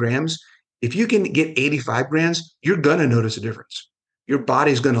 80 grams, if you can get 85 grams, you're going to notice a difference. Your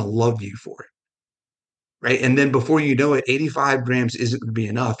body's going to love you for it, right? And then before you know it, 85 grams isn't going to be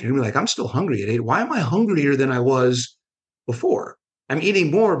enough. You're going to be like, I'm still hungry at 8. Why am I hungrier than I was before? I'm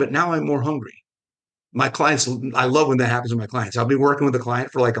eating more, but now I'm more hungry. My clients, I love when that happens with my clients. I'll be working with a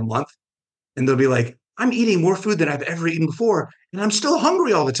client for like a month and they'll be like, I'm eating more food than I've ever eaten before. And I'm still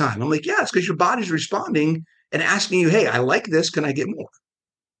hungry all the time. I'm like, yeah, it's because your body's responding and asking you, hey, I like this. Can I get more?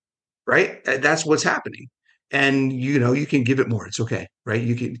 Right. That's what's happening. And you can give it more. It's okay. Right.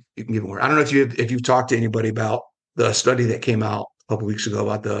 You can give it more. I don't know if you've talked to anybody about the study that came out a couple of weeks ago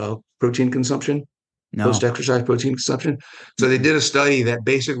about the protein consumption, No. post-exercise protein consumption. So they did a study that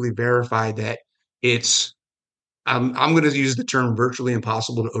basically verified that it's, I'm going to use the term virtually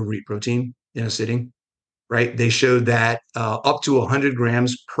impossible to overeat protein in a sitting, right? They showed that up to 100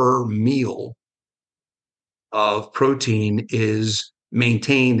 grams per meal of protein is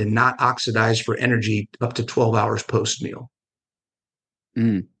maintained and not oxidized for energy up to 12 hours post meal.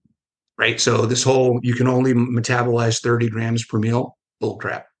 Right. So this whole, you can only metabolize 30 grams per meal, bull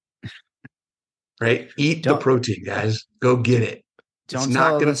crap. Right. Eat the protein, guys. Go get it. It's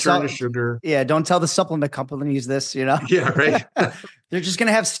not going to turn to sugar. Yeah. Don't tell the supplement companies this, Yeah. Right. They're just going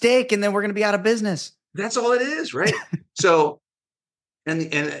to have steak and then we're going to be out of business. That's all it is. Right. So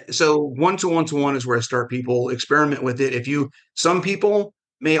And so one to one to one is where I start people experiment with it. Some people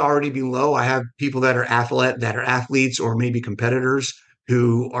may already be low. I have people that are athletes or maybe competitors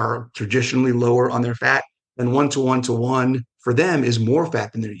who are traditionally lower on their fat. And one to one for them is more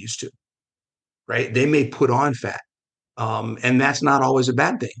fat than they're used to, right? They may put on fat. And that's not always a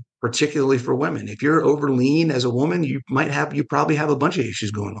bad thing, particularly for women. If you're over lean as a woman, you probably have a bunch of issues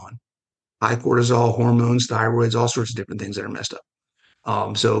going on. High cortisol, hormones, thyroids, all sorts of different things that are messed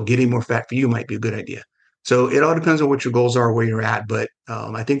up. So getting more fat for you might be a good idea. So it all depends on what your goals are, where you're at. But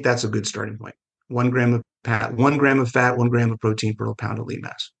I think that's a good starting point. 1 gram of fat, 1 gram of fat, 1 gram of protein per pound of lean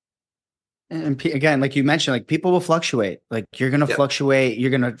mass. And again, like you mentioned, like people will fluctuate. Like you're going to Yep. fluctuate. You're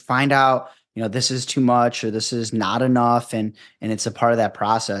going to find out, this is too much or this is not enough, and it's a part of that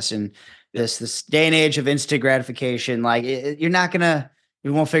process. And this day and age of instant gratification, like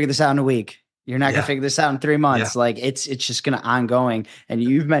you won't figure this out in a week. You're not going to Yeah. figure this out in 3 Yeah. months. Like it's just going to ongoing. And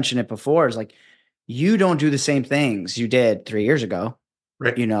you've mentioned it before. It's like you don't do the same things you did 3 years ago.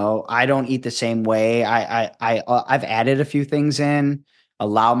 Right. I don't eat the same way. I've added a few things in,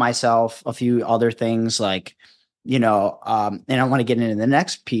 allow myself a few other things like, and I want to get into the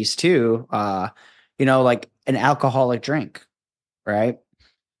next piece too. Like an alcoholic drink, right?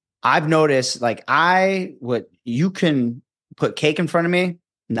 I've noticed like you can put cake in front of me,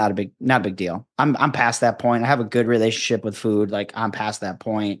 not a big deal. I'm past that point. I have a good relationship with food. Like I'm past that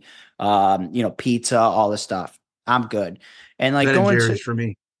point. Pizza, all this stuff. I'm good. And like Ben and going to Jerry's for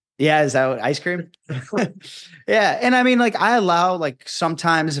me. yeah, is that what, ice cream? Yeah. And I mean, like I allow like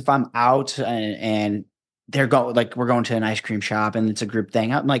sometimes if I'm out and we're going to an ice cream shop and it's a group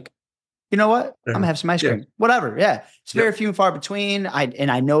thing, I'm like, you know what? I'm gonna have some ice Yeah. cream. Whatever. Yeah. It's very Yep. few and far between.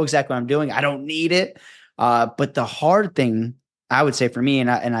 I know exactly what I'm doing. I don't need it. But the hard thing I would say for me,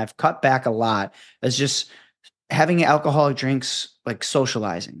 and I've cut back a lot, is just having alcoholic drinks like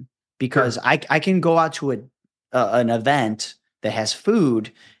socializing because Sure. I can go out to an event that has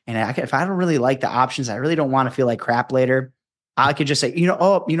food and if I don't really like the options, I really don't want to feel like crap later. I could just say, you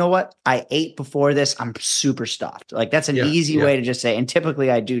know what? I ate before this. I'm super stuffed. Like that's an Yeah. easy Yeah. way to just say. And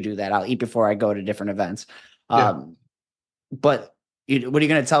typically I do that. I'll eat before I go to different events. Yeah. But what are you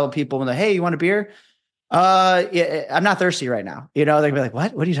going to tell people when hey, you want a beer? Yeah, I'm not thirsty right now. They'll be like,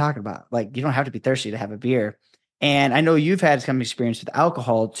 what? What are you talking about? Like, you don't have to be thirsty to have a beer. And I know you've had some experience with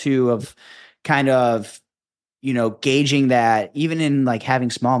alcohol too, of kind of, gauging that even in like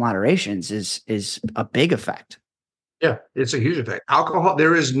having small moderations is a big effect. Yeah. It's a huge effect. Alcohol,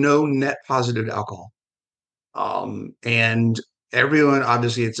 there is no net positive to alcohol. And everyone,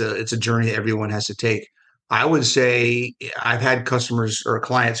 obviously it's a journey that everyone has to take. I would say I've had customers or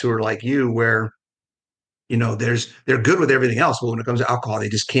clients who are like you where they're good with everything else, but when it comes to alcohol, they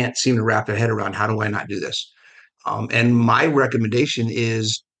just can't seem to wrap their head around how do I not do this. And my recommendation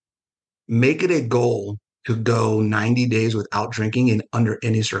is make it a goal to go 90 days without drinking in under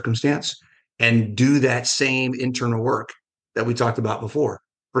any circumstance and do that same internal work that we talked about before.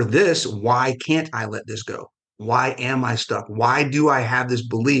 For this, why can't I let this go? Why am I stuck? Why do I have this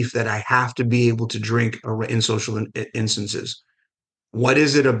belief that I have to be able to drink in social instances? What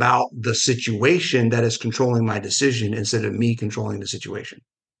is it about the situation that is controlling my decision instead of me controlling the situation?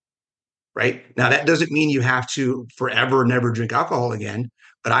 Right now, that doesn't mean you have to forever never drink alcohol again.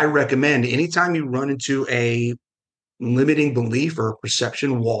 But I recommend anytime you run into a limiting belief or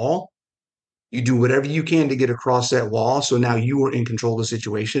perception wall, you do whatever you can to get across that wall. So now you are in control of the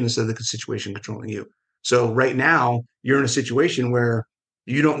situation instead of the situation controlling you. So right now, you're in a situation where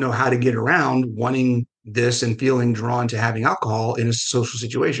you don't know how to get around wanting this and feeling drawn to having alcohol in a social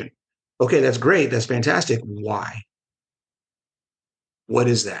situation. Okay, that's great. That's fantastic. Why? What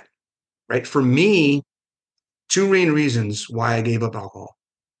is that? Right? For me, two main reasons why I gave up alcohol.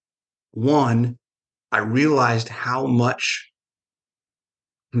 One, I realized how much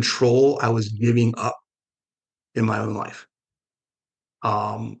control I was giving up in my own life.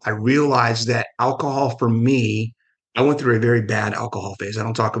 I realized that alcohol for me, I went through a very bad alcohol phase. I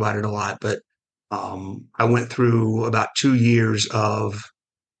don't talk about it a lot, but I went through about 2 years of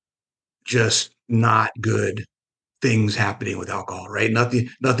just not good things happening with alcohol, right?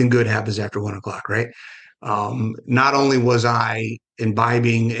 Nothing good happens after 1 o'clock, right? Not only was I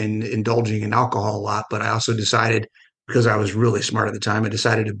imbibing and indulging in alcohol a lot, but I also decided, because I was really smart at the time, I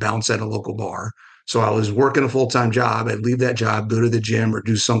decided to bounce at a local bar. So I was working a full-time job. I'd leave that job, go to the gym or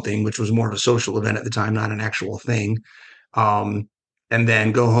do something, which was more of a social event at the time, not an actual thing. Um, and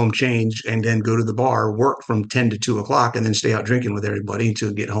then go home, change, and then go to the bar, work from 10 to 2 o'clock, and then stay out drinking with everybody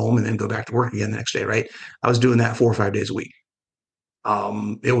until get home and then go back to work again the next day, right? I was doing that 4 or 5 days a week.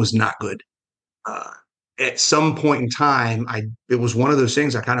 It was not good. Uh, at some point in time, it was one of those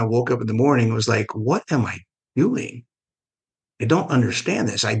things. I kind of woke up in the morning and was like, what am I doing? I don't understand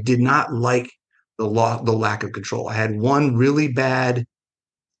this. I did not like the lack of control. I had one really bad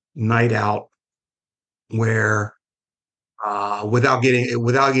night out where, without getting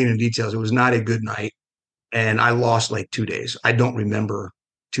into details, it was not a good night, and I lost like 2 days. I don't remember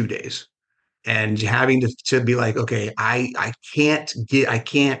 2 days, and having to be like, okay, I can't do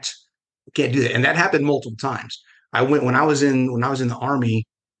that, and that happened multiple times. I went when I was in the army,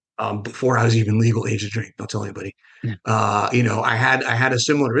 before I was even legal age to drink. Don't tell anybody. Yeah. I had a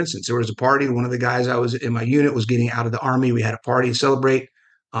similar instance. There was a party. One of the guys I was in my unit was getting out of the army. We had a party to celebrate.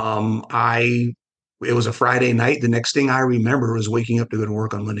 I It was a Friday night. The next thing I remember was waking up to go to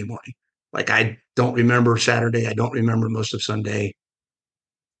work on Monday morning. Like, I don't remember Saturday. I don't remember most of Sunday.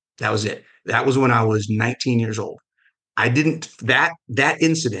 That was it. That was when I was 19 years old. I didn't that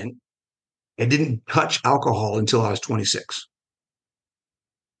incident. I didn't touch alcohol until I was 26.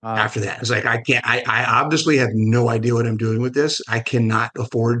 Wow. After that, it's like, I obviously have no idea what I'm doing with this. I cannot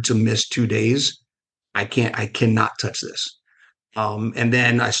afford to miss 2 days. I cannot touch this. And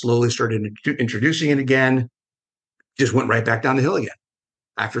then I slowly started introducing it again, just went right back down the hill again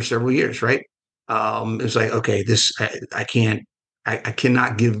after several years, right? It's like, okay, I can't, I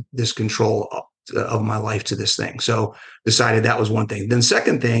cannot give this control of my life to this thing. So decided that was one thing. Then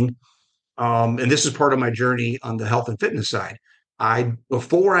second thing, and this is part of my journey on the health and fitness side.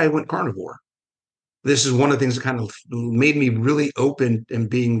 Before I went carnivore, this is one of the things that kind of made me really open and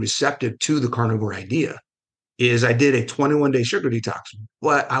being receptive to the carnivore idea. Is I did a 21-day sugar detox,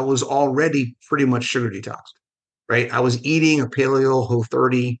 but I was already pretty much sugar detox, right? I was eating a paleo whole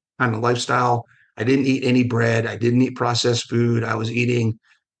 30 kind of lifestyle. I didn't eat any bread. I didn't eat processed food. I was eating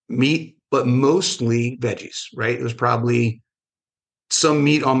meat, but mostly veggies, right? It was probably some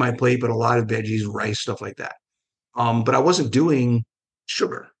meat on my plate, but a lot of veggies, rice, stuff like that. But I wasn't doing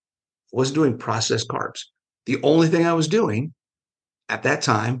sugar. I wasn't doing processed carbs. The only thing I was doing at that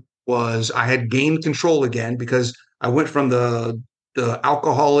time was I had gained control again, because I went from the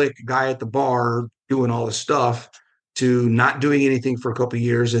alcoholic guy at the bar doing all this stuff to not doing anything for a couple of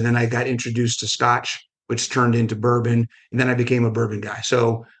years, and then I got introduced to Scotch, which turned into bourbon, and then I became a bourbon guy.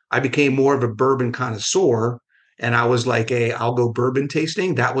 So I became more of a bourbon connoisseur, and I was like, "Hey, I'll go bourbon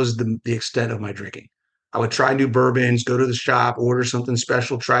tasting." That was the extent of my drinking. I would try new bourbons, go to the shop, order something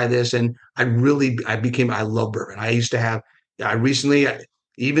special, try this, and I love bourbon. I recently,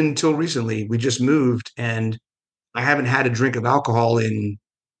 even until recently, we just moved, and I haven't had a drink of alcohol in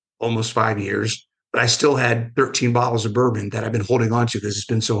almost 5 years, but I still had 13 bottles of bourbon that I've been holding on to because it's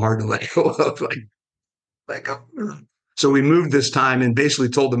been so hard to let go of. So we moved this time and basically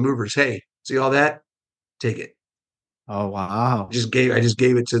told the movers, "Hey, see all that? Take it." Oh, wow. I just gave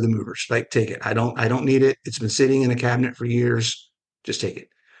it to the movers. Like, take it. I don't need it. It's been sitting in a cabinet for years. Just take it.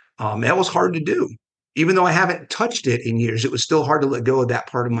 That was hard to do. Even though I haven't touched it in years, it was still hard to let go of that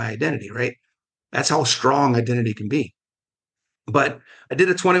part of my identity, right? That's how strong identity can be. But I did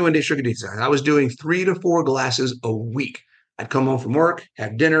a 21-day sugar detox. I was doing 3 to 4 glasses a week. I'd come home from work,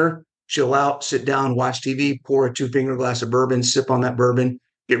 have dinner, chill out, sit down, watch TV, pour a 2 finger glass of bourbon, sip on that bourbon,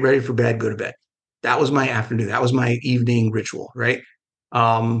 get ready for bed, go to bed. That was my afternoon. That was my evening ritual, right?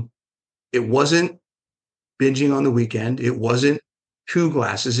 Um, it wasn't binging on the weekend. It wasn't 2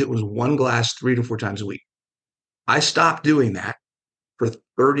 glasses. It was 1 glass 3 to 4 times a week. I stopped doing that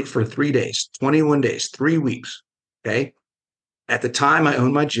for 3 days, 21 days, 3 weeks. Okay. At the time, I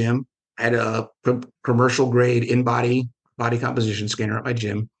owned my gym. I had a commercial grade body composition scanner at my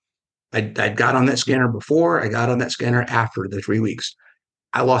gym. I got on that scanner before, I got on that scanner after the 3 weeks.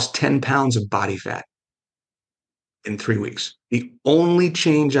 I lost 10 pounds of body fat in 3 weeks. The only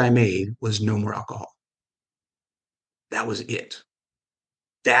change I made was no more alcohol. That was it.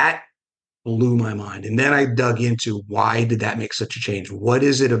 That blew my mind. And then I dug into, why did that make such a change? What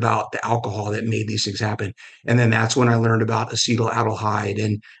is it about the alcohol that made these things happen? And then that's when I learned about acetaldehyde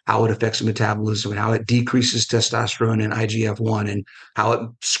and how it affects the metabolism and how it decreases testosterone and IGF-1 and how it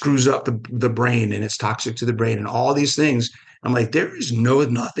screws up the brain and it's toxic to the brain and all these things. I'm like, there is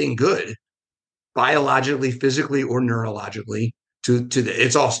nothing good biologically, physically, or neurologically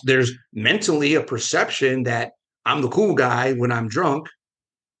it's all, there's mentally a perception that I'm the cool guy when I'm drunk,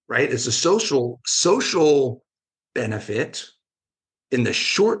 right? It's a social benefit in the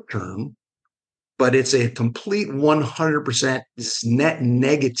short term, but it's a complete 100% net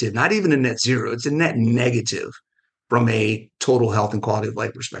negative, not even a net zero. It's a net negative from a total health and quality of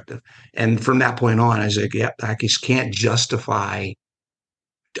life perspective. And from that point on, I was like, yep, I can't justify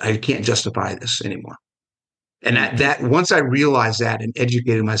this anymore. And And that once I realized that and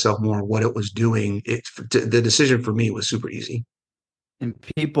educated myself more on what it was doing, the decision for me was super easy.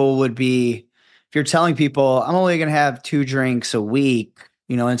 people would be, if you're telling people I'm only going to have 2 drinks a week,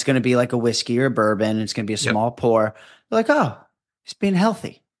 and it's going to be like a whiskey or a bourbon, and it's going to be a Yep. small pour. They're like, oh, he's being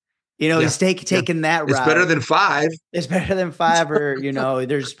healthy. Yeah. He's Yeah. taking that It's better route. than five. It's better than five. Or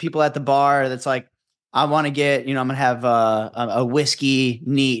there's people at the bar that's like, I want to get, I'm gonna have a whiskey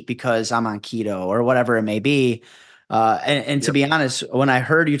neat because I'm on keto or whatever it may be. And to Yep. be honest, when I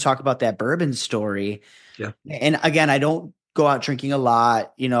heard you talk about that bourbon story, Yeah. and again, I don't go out drinking a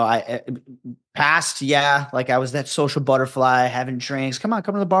lot. Past, yeah, like I was that social butterfly having drinks. Come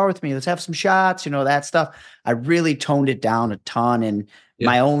to the bar with me. Let's have some shots, that stuff. I really toned it down a ton. And Yeah.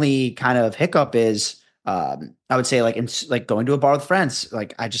 my only kind of hiccup is, I would say like going to a bar with friends.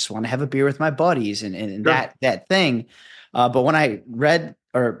 Like I just want to have a beer with my buddies and Sure. that thing. But when I read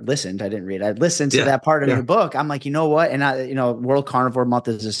or listened, I didn't read, I listened to Yeah. that part of Yeah. your book. I'm like, you know what? And World Carnivore Month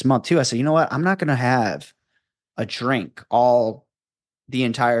is this month too. I said, you know what? I'm not going to have a drink all the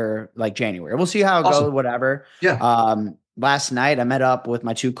entire like January. We'll see how it Awesome. goes, whatever. Yeah. Last night I met up with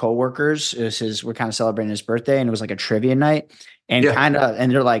my 2 coworkers. We're kind of celebrating his birthday, and it was like a trivia night. And Yeah.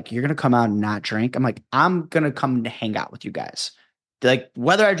 and they're like, "You're gonna come out and not drink." I'm like, "I'm gonna come to hang out with you guys. Like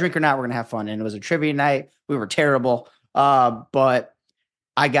whether I drink or not, we're gonna have fun." And it was a trivia night. We were terrible, but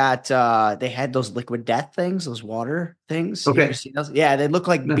I got they had those liquid death things, those water things. You ever Okay. seen those? Yeah, they look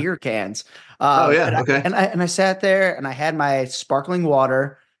like No. beer cans. Oh But yeah. I, Okay. and I sat there and I had my sparkling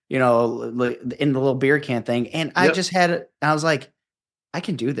water, in the little beer can thing, and I Yep. just had it. I was like, I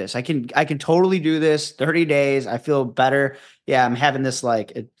can do this. I can totally do this. 30 days. I feel better. Yeah, I'm having this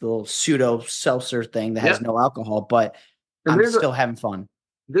like a little pseudo seltzer thing that has Yep. no alcohol, but And I'm still having fun.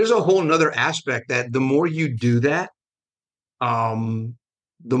 there's a whole nother aspect that the more you do that, um,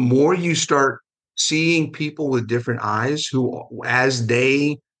 the more you start seeing people with different eyes who, as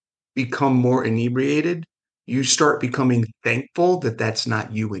they become more inebriated, you start becoming thankful that that's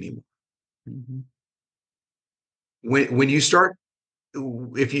not you anymore. Mhm. When you start,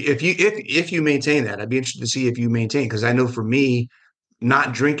 if you maintain that, I'd be interested to see if you maintain, because I know for me,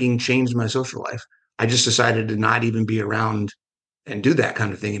 not drinking changed my social life. I just decided to not even be around and do that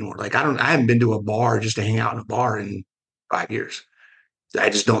kind of thing anymore. Like I haven't been to a bar just to hang out in a bar in 5 years. I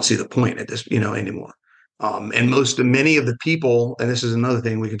just don't see the point at this, anymore. And many of the people, and this is another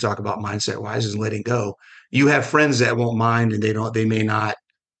thing we can talk about mindset wise, is letting go. You have friends that won't mind, and they may not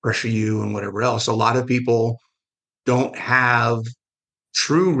pressure you and whatever else. A lot of people don't have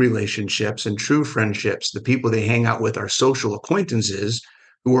true relationships and true friendships. The people they hang out with are social acquaintances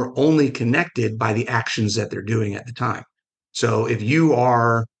who are only connected by the actions that they're doing at the time. So if you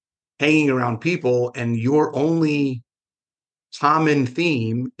are hanging around people and your only common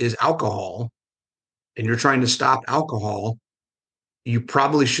theme is alcohol and you're trying to stop alcohol, you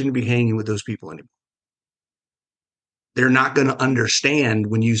probably shouldn't be hanging with those people anymore. They're not going to understand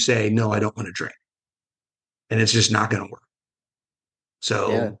when you say, no, I don't want to drink. And it's just not going to work. Yeah.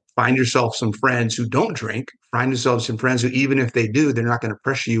 So find yourself some friends who don't drink. Find yourself some friends who, even if they do, they're not going to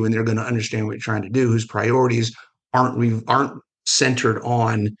pressure you and they're going to understand what you're trying to do, whose priorities aren't centered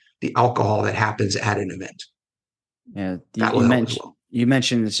on the alcohol that happens at an event. Yeah, That will help as well. you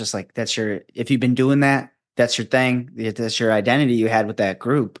mentioned it's just like if you've been doing that, that's your thing. That's your identity you had with that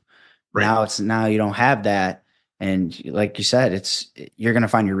group. Right. Now you don't have that, and like you said, you're gonna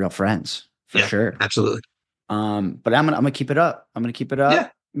find your real friends for Yeah, sure. absolutely. But I'm gonna keep it up. I'm gonna keep it Yeah.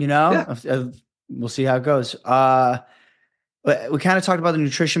 up. Yeah. We'll see how it goes. But we kind of talked about the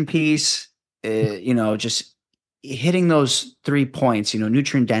nutrition piece. Just hitting those 3 points.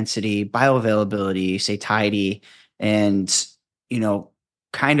 Nutrient density, bioavailability, satiety, and you know,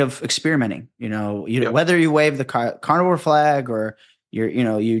 kind of experimenting. Yep. Whether you wave the carnivore flag or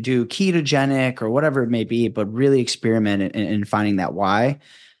you do ketogenic or whatever it may be, but really experiment in finding that why.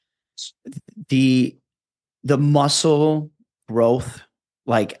 The the muscle growth,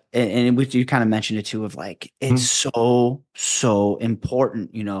 like, and which you kind of mentioned it too, of like it's Mhm. so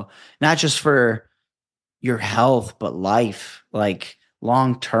important, not just for your health but life, like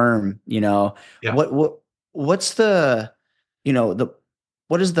long term. Yeah. What's the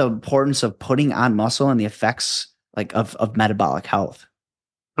what is the importance of putting on muscle and the effects like of metabolic health?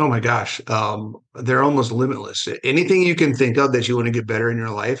 Oh my gosh. They're almost limitless. Anything you can think of that you want to get better in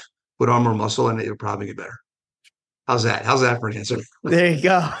your life, put on more muscle and it'll probably get better. How's that? How's that for an answer? There you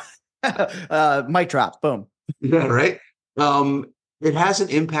go. Mic drop, boom. Yeah, right. Um, it has an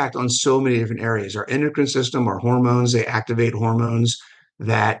impact on so many different areas. Our endocrine system, our hormones, they activate hormones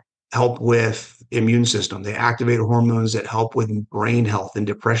that help with immune system. They activate hormones that help with brain health and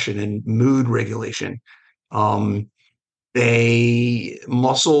depression and mood regulation. Um, they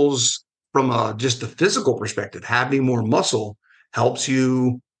muscles from just a physical perspective, having more muscle helps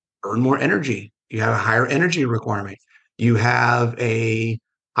you earn more energy. You have a higher energy requirement. You have a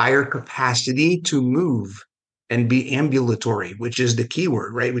higher capacity to move and be ambulatory, which is the key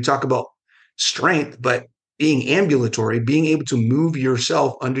word, right? We talk about strength, but being ambulatory, being able to move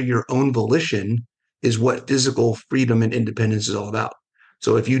yourself under your own volition is what physical freedom and independence is all about.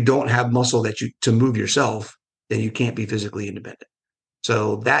 So if you don't have muscle that you to move yourself, then you can't be physically independent.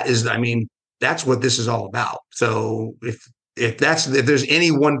 So that is, I mean, that's what this is all about. So if there's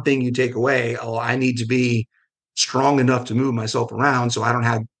any one thing you take away, oh, I need to be strong enough to move myself around so I don't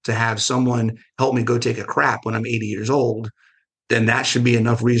have to have someone help me go take a crap when I'm 80 years old, then that should be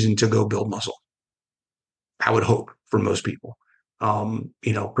enough reason to go build muscle. I would hope for most people.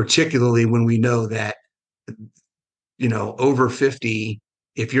 Particularly when we know that over 50,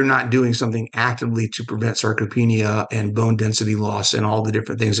 if you're not doing something actively to prevent sarcopenia and bone density loss and all the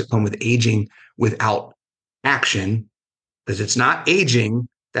different things that come with aging without action, because it's not aging,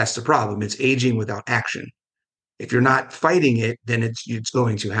 that's the problem. It's aging without action. If you're not fighting it, then it's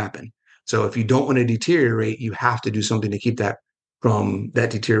going to happen. So if you don't want to deteriorate, you have to do something to keep that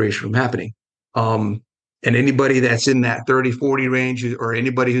deterioration from happening. Um, and anybody that's in that 30, 40 range, or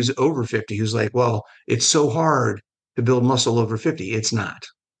anybody who's over 50, who's like, well, it's so hard to build muscle over 50. It's not,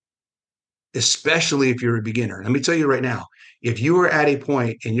 especially if you're a beginner. Let me tell you right now, if you are at a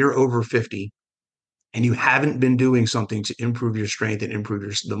point and you're over 50 and you haven't been doing something to improve your strength and improve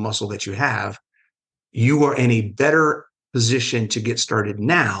the muscle that you have, you are in a better position to get started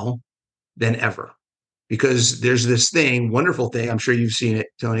now than ever. Because there's this wonderful thing, I'm sure you've seen it,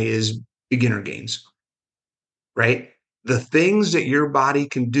 Tony, is beginner gains, right? The things that your body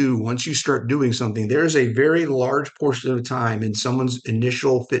can do once you start doing something, there's a very large portion of the time in someone's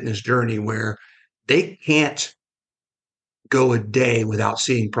initial fitness journey where they can't go a day without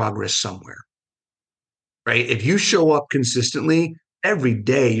seeing progress somewhere, right? If you show up consistently every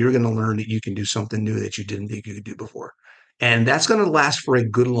day, you're going to learn that you can do something new that you didn't think you could do before. And that's going to last for a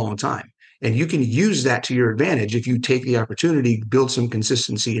good long time. And you can use that to your advantage if you take the opportunity, build some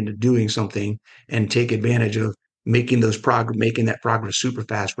consistency into doing something and take advantage of making that progress super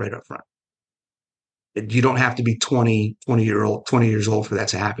fast right up front. You don't have to be 20 years old for that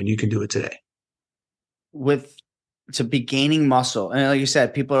to happen. You can do it today. With to be gaining muscle, and like you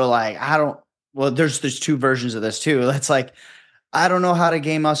said, people are like, I don't. Well, there's two versions of this too. That's like, I don't know how to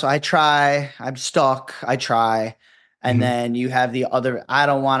gain muscle. I try. I'm stuck. I try. And Mm-hmm. then you have the other,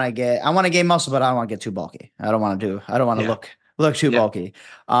 I want to gain muscle, but I don't want to get too bulky. I don't want to Yeah. look too Yeah. bulky.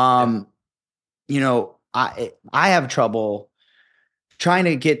 Yeah. I have trouble trying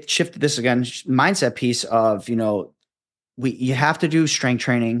to get shifted this again, mindset piece of, you have to do strength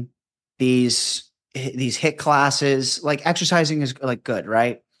training, these hit classes, like exercising is like good,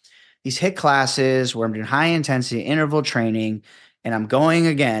 right? These hit classes where I'm doing high intensity interval training and I'm going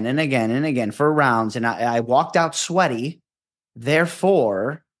again and again and again for rounds. And I walked out sweaty.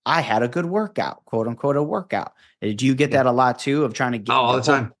 Therefore, I had a good workout, quote unquote, a workout. Do you get Yeah. that a lot too, of trying to Oh, all the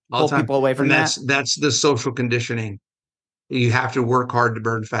time. All pull the time. people away from And that? that's the social conditioning. You have to work hard to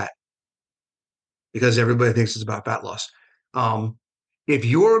burn fat because everybody thinks it's about fat loss. Um, if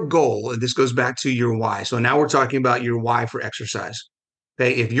your goal, and this goes back to your why, so now we're talking about your why for exercise.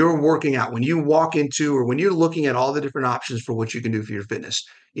 Okay. If you're working out, when you walk into or when you're looking at all the different options for what you can do for your fitness,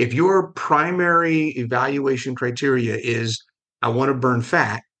 if your primary evaluation criteria is, I want to burn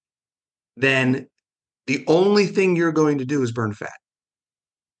fat, then the only thing you're going to do is burn fat.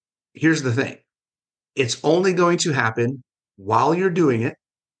 Here's the thing, it's only going to happen while you're doing it.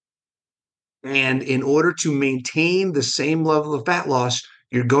 And in order to maintain the same level of fat loss,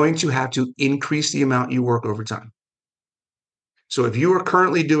 you're going to have to increase the amount you work over time. So if you are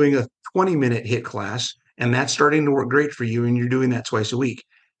currently doing a 20-minute HIIT class and that's starting to work great for you and you're doing that twice a week,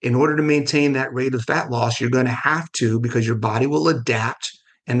 in order to maintain that rate of fat loss, you're going to have to, because your body will adapt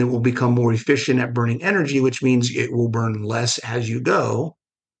and it will become more efficient at burning energy, which means it will burn less as you go.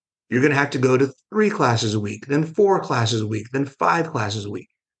 You're going to have to go to 3 classes a week, then 4 classes a week, then 5 classes a week.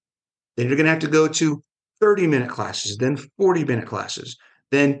 Then you're going to have to go to 30-minute classes, then 40-minute classes,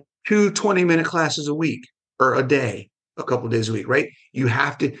 then 2 20-minute classes a week or a day, a couple of days a week, right? You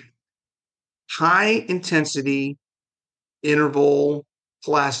have to high intensity interval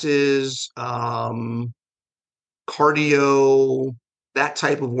classes, cardio, that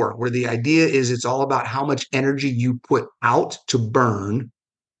type of work, where the idea is it's all about how much energy you put out to burn,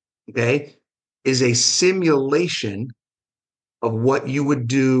 okay, is a simulation of what you would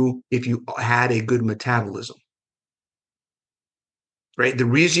do if you had a good metabolism. right? The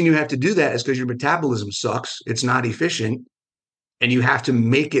reason you have to do that is because your metabolism sucks. It's not efficient. And you have to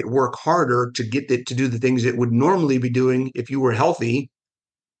make it work harder to get it to do the things it would normally be doing if you were healthy,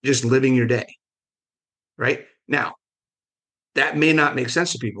 just living your day, right? Now, that may not make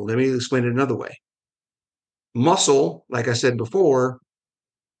sense to people. Let me explain it another way. Muscle, like I said before,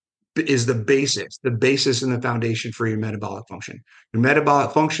 is the basis and the foundation for your metabolic function. Your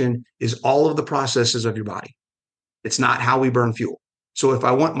metabolic function is all of the processes of your body. It's not how we burn fuel. So if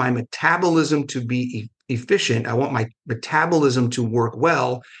I want my metabolism to be efficient, I want my metabolism to work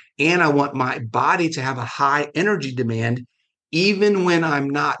well, and I want my body to have a high energy demand, even when I'm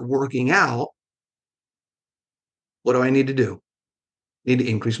not working out, what do I need to do? I need to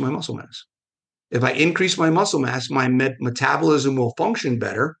increase my muscle mass. If I increase my muscle mass, my metabolism will function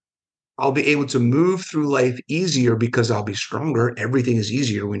better. I'll be able to move through life easier because I'll be stronger. Everything is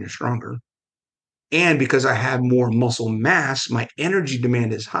easier when you're stronger. And because I have more muscle mass, my energy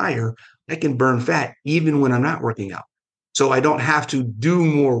demand is higher. I can burn fat even when I'm not working out. So I don't have to do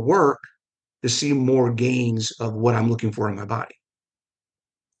more work to see more gains of what I'm looking for in my body.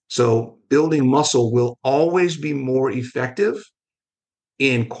 So building muscle will always be more effective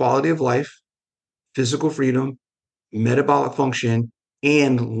in quality of life, physical freedom, metabolic function,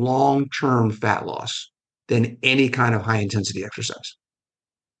 and long term fat loss than any kind of high intensity exercise.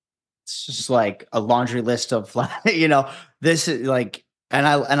 It's just like a laundry list of this is like, and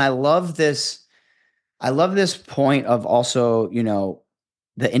I love this. I love this point of also,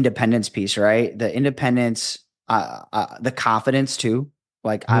 the independence piece, right? The independence, the confidence too.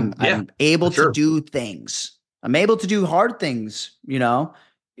 Like Yeah, I'm able for to sure. do things. I'm able to do hard things,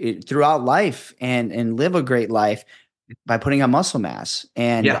 throughout life and live a great life by putting on muscle mass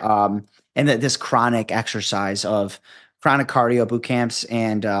Yeah. and that this chronic exercise of chronic cardio boot camps.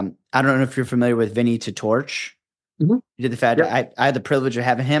 And I don't know if you're familiar with Vinny to Torch. Mm-hmm. He did the fat. Yep. I had the privilege of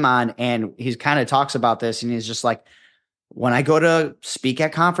having him on, and he kind of talks about this, and he's just like, when I go to speak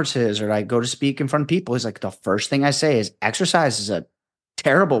at conferences or I go to speak in front of people, he's like, the first thing I say is exercise is a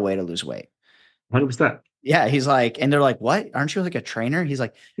terrible way to lose weight. 100%. Yeah, he's like, and they're like, what? Aren't you like a trainer? He's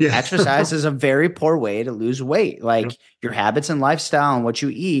like, Yeah. exercise is a very poor way to lose weight. Yep. Like your habits and lifestyle and what you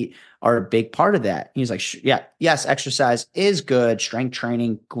eat are a big part of that. He's like, yeah, yes, exercise is good, strength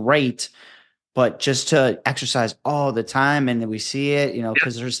training, great, but just to exercise all the time and then we see it,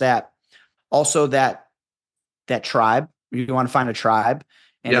 because there's that also that tribe. You want to find a tribe.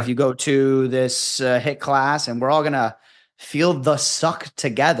 And if Yeah. you go to this hit class and we're all going to feel the suck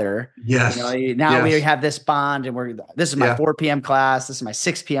together, Yes. now we Yes. have this bond and this is my Yeah. 4 p.m. class. This is my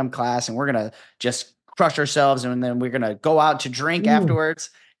 6 p.m. class. And we're going to just crush ourselves. And then we're going to go out to drink Ooh. afterwards.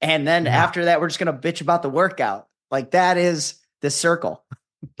 And then Yeah. after that, we're just going to bitch about the workout. Like that is the circle.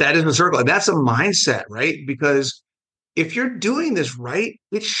 That is the circle. And that's a mindset, right? Because if you're doing this right,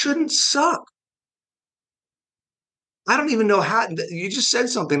 it shouldn't suck. I don't even know how you just said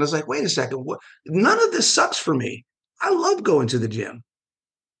something. I was like, wait a second. What? None of this sucks for me. I love going to the gym.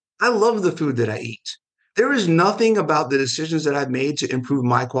 I love the food that I eat. There is nothing about the decisions that I've made to improve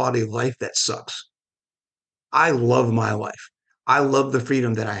my quality of life that sucks. I love my life. I love the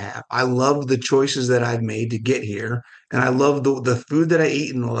freedom that I have. I love the choices that I've made to get here. And I love the food that I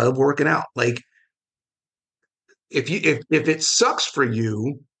eat and I love working out. Like if it sucks for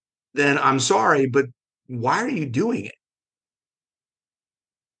you, then I'm sorry, but why are you doing it?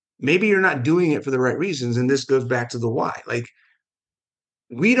 Maybe you're not doing it for the right reasons. And this goes back to the why. Like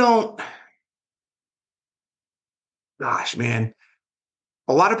we don't, gosh, man,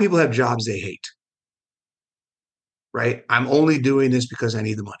 a lot of people have jobs they hate, right? I'm only doing this because I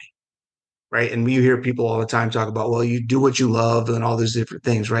need the money, right? And you hear people all the time talk about, well, you do what you love and all these different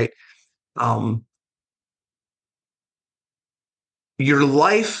things, right? Um, your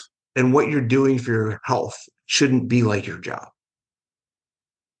life and what you're doing for your health shouldn't be like your job.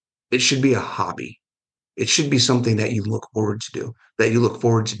 It should be a hobby. It should be something that you look forward to do, that you look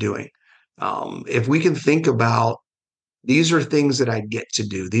forward to doing. If we can think about these are things that I get to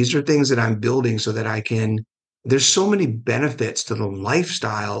do, these are things that I'm building so that I can, there's so many benefits to the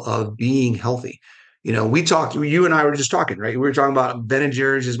lifestyle of being healthy. We talked, you and I were just talking, right? We were talking about Ben and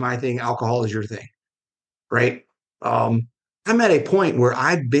Jerry's is my thing, alcohol is your thing, right? I'm at a point where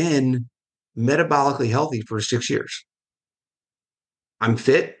I've been metabolically healthy for 6 years. I'm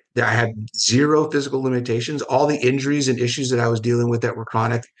fit. I have zero physical limitations. All the injuries and issues that I was dealing with that were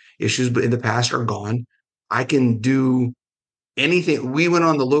chronic issues, but in the past are gone. I can do anything. We went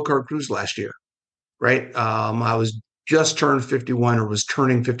on the low carb cruise last year, right? I was just turned 51 or was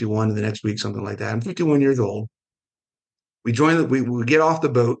turning 51 in the next week, something like that. I'm 51 years old. We get off the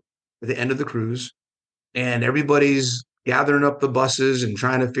boat at the end of the cruise and everybody's gathering up the buses and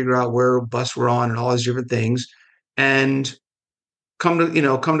trying to figure out where bus we're on and all these different things. And come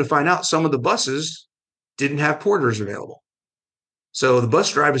to find out, some of the buses didn't have porters available. So the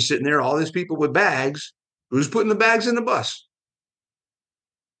bus driver's sitting there, all these people with bags. Who's putting the bags in the bus?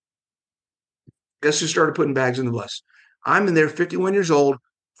 Guess who started putting bags in the bus? I'm in there, 51 years old,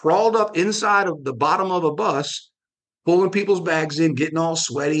 crawled up inside of the bottom of a bus, pulling people's bags in, getting all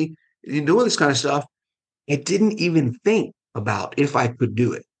sweaty, and doing this kind of stuff. I didn't even think about if I could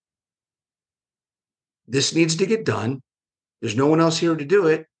do it. This needs to get done. There's no one else here to do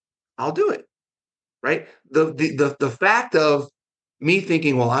it. I'll do it. Right. The fact of me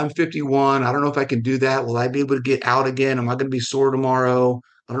thinking, well, I'm 51. I don't know if I can do that. Will I be able to get out again? Am I going to be sore tomorrow?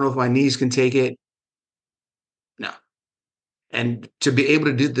 I don't know if my knees can take it. No. And to be able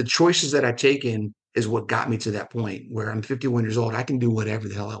to do the choices that I've taken is what got me to that point where I'm 51 years old. I can do whatever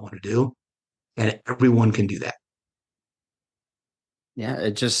the hell I want to do. And everyone can do that. Yeah.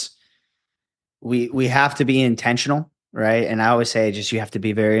 It just, we have to be intentional, right? And I always say, just, you have to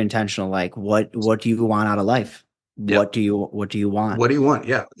be very intentional. Like, what do you want out of life? Yep. What do you want? What do you want?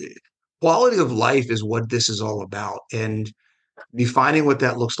 Yeah. Quality of life is what this is all about. And defining what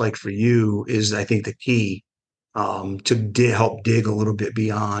that looks like for you is, I think, the key to help dig a little bit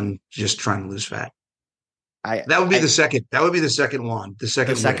beyond just trying to lose fat. That would be the second. That would be the second one. The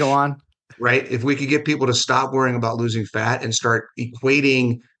second wish, one, right? If we could get people to stop worrying about losing fat and start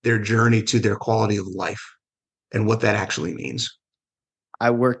equating their journey to their quality of life and what that actually means. I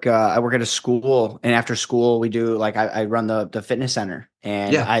work at a school, and after school we do, like, I run the fitness center,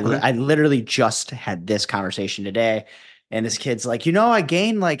 and I literally just had this conversation today, and this kid's like, I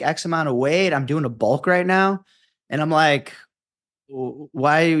gained like X amount of weight. I'm doing a bulk right now. And I'm like,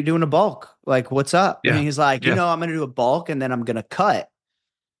 why are you doing a bulk? Like, what's up? Yeah. And he's like, I'm going to do a bulk and then I'm going to cut.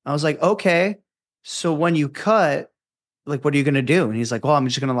 I was like, okay. So when you cut, like, what are you going to do? And he's like, well, I'm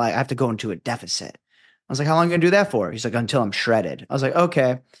just going to, like, I have to go into a deficit. I was like, how long are you going to do that for? He's like, until I'm shredded. I was like,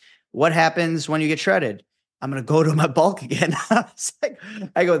 okay. What happens when you get shredded? I'm going to go to my bulk again.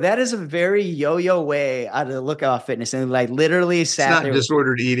 I go, that is a very yo-yo way to look at fitness. And like, literally sat there. It's not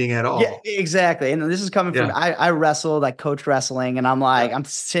disordered eating at all. Yeah, exactly. And this is coming from, I wrestled, I coached wrestling, and I'm like, I'm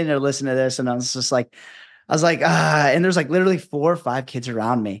sitting there listening to this, and I was like, and there's like literally 4 or 5 kids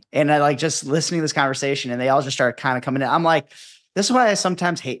around me. And I like just listening to this conversation, and they all just started kind of coming in. I'm like, this is why I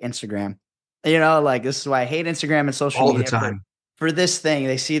sometimes hate Instagram. Like, this is why I hate Instagram and social media. All the time. For this thing,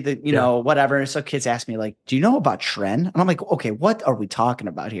 they see the, whatever. And so kids ask me, like, do you know about Tren? And I'm like, okay, what are we talking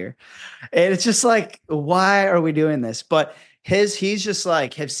about here? And it's just like, why are we doing this? But he's just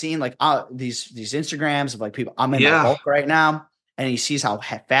like, have seen like these Instagrams of like people, I'm in my bulk right now. And he sees how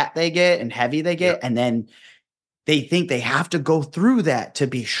fat they get and heavy they get. And then they think they have to go through that to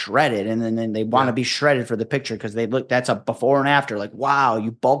be shredded. And then they want to be shredded for the picture, because they look, that's a before and after. Like, wow, you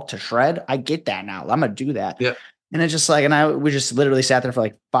bulk to shred. I get that now. I'm going to do that. Yeah. And it's just like, we just literally sat there for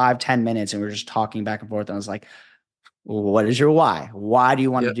like 5-10 minutes, and we were just talking back and forth. And I was like, well, what is your why? Why do you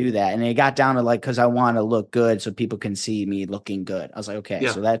want to do that? And it got down to like, because I want to look good so people can see me looking good. I was like, okay,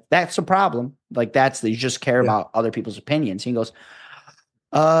 so that's a problem. Like, you just care about other people's opinions. He goes,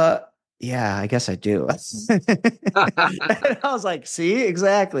 yeah, I guess I do. And I was like, see,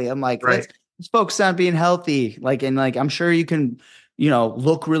 exactly. I'm like, let's focus on being healthy. Like, and like, I'm sure you can,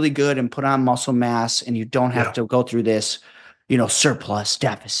 look really good and put on muscle mass, and you don't have to go through this, surplus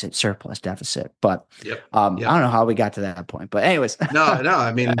deficit. But I don't know how we got to that point. But anyways. No.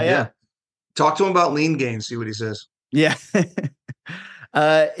 I mean, talk to him about lean gain, see what he says. Yeah.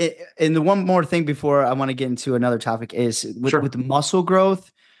 And the one more thing before I want to get into another topic is with muscle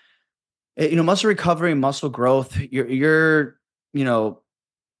growth, muscle recovery and muscle growth, you're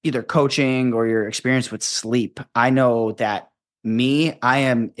either coaching or your experience with sleep. I know that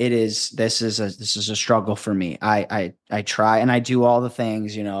this is a struggle for me. I try and I do all the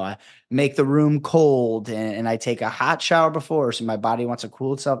things, I make the room cold, and I take a hot shower before, so my body wants to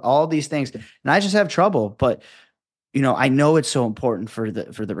cool itself, all these things. And I just have trouble, but I know it's so important for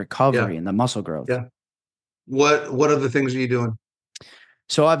the recovery and the muscle growth. Yeah. What other things are you doing?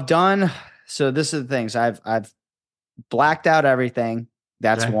 So this is the things I've blacked out everything.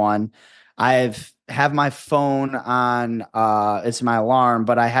 That's one. Have my phone on, it's my alarm,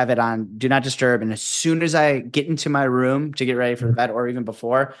 but I have it on do not disturb. And as soon as I get into my room to get ready for the bed, or even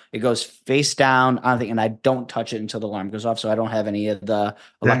before, it goes face down on the, and I don't touch it until the alarm goes off. So I don't have any of the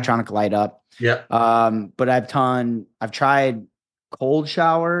electronic light up. Yeah. But I've tried cold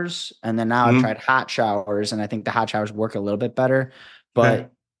showers, and then now I've tried hot showers, and I think the hot showers work a little bit better,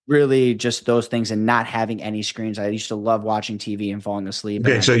 but really just those things, and not having any screens. I used to love watching TV and falling asleep.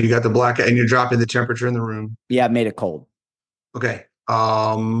 Okay. So you got the blackout, and you're dropping the temperature in the room. Yeah. I made it cold. Okay.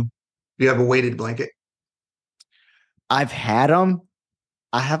 Do you have a weighted blanket? I've had them.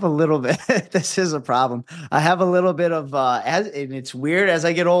 I have a little bit. This is a problem. I have a little bit of and it's weird as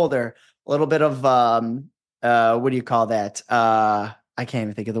I get older. A little bit of what do you call that? I can't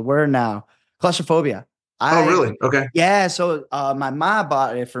even think of the word now. Claustrophobia. Oh, I really? Okay. Yeah. So my mom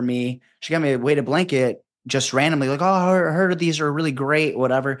bought it for me. She got me a weighted blanket just randomly, like, oh, I heard of these are really great,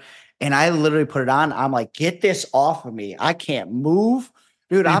 whatever. And I literally put it on. I'm like, get this off of me. I can't move,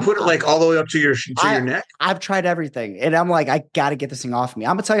 dude. You put it like all the way up to your I neck? I've tried everything, and I'm like, I got to get this thing off of me.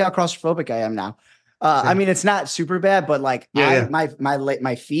 I'm gonna tell you how claustrophobic I am now. I Okay. mean, it's not super bad, but like Yeah, yeah.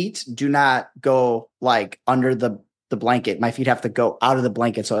 my feet do not go like under the blanket. My feet have to go out of the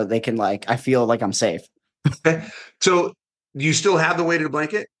blanket so that they can like I feel like I'm safe. Okay. So do you still have the weighted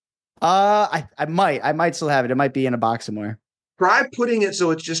blanket? I might still have it. It might be in a box somewhere. Try putting it so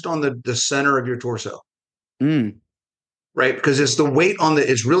it's just on the center of your torso, Mm, right? Because it's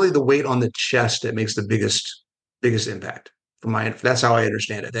really the weight on the chest that makes the biggest impact. That's how I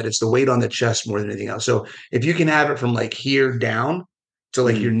understand it. That it's the weight on the chest more than anything else. So if you can have it from like here down to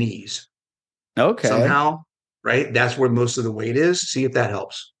like your mm. knees Okay, somehow, right? That's where most of the weight is. See if that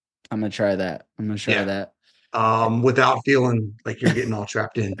helps. I'm gonna try that. I'm gonna try Yeah. that. Without feeling like you're getting all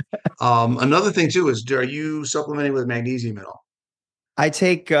trapped in. Another thing too is, are you supplementing with magnesium at all? I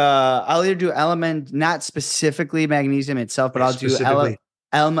take I'll either do element, not specifically magnesium itself, but Okay, I'll do specifically.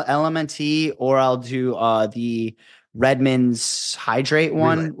 LMNT, or I'll do the Redmond's hydrate Relay.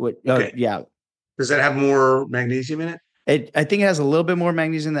 one. Okay. Yeah. Does that have more magnesium in it? I think it has a little bit more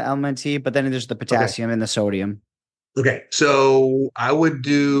magnesium than LMNT, but then there's the Okay. potassium and the sodium. Okay. So I would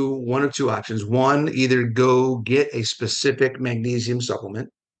do one of two options. One, either go get a specific magnesium supplement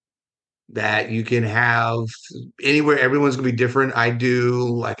that you can have anywhere. Everyone's going to be different. I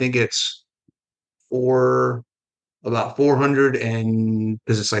think it's four, about 400 and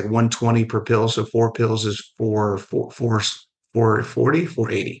because it's like 120 per pill. So four pills is 440,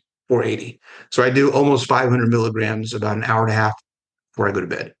 480, 480. So I do almost 500 milligrams about an hour and a half before I go to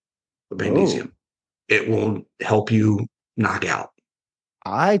bed with Oh, magnesium. It will help you knock out.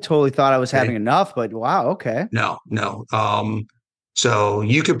 I totally thought I was having Okay. enough, but wow, okay. No, no. So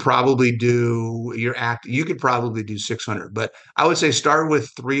you could probably do you could probably do 600, but I would say start with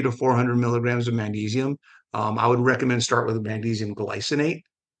 300 to 400 milligrams of magnesium. I would recommend start with magnesium glycinate.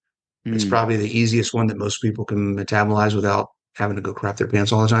 It's Hmm. probably the easiest one that most people can metabolize without having to go crap their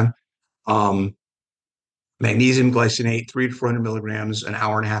pants all the time. Um, Magnesium glycinate, 300 to 400 milligrams, an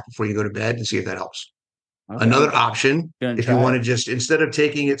hour and a half before you go to bed, and see if that helps. Okay, I'm Another option, gonna if you try want to it. just instead of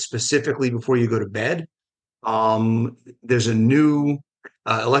taking it specifically before you go to bed, there's a new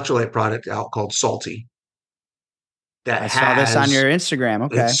electrolyte product out called Salty that I saw this on has your Instagram.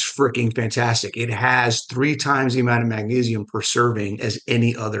 Okay. it's freaking fantastic. It has 3 times the amount of magnesium per serving as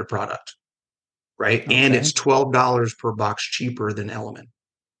any other product, right? And Okay. it's $12 per box cheaper than Element,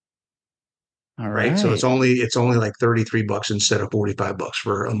 All right? So it's right. only like 33 bucks instead of 45 bucks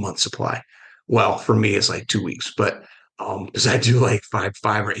for a month supply. Well, for me it's like 2 weeks, but because I do like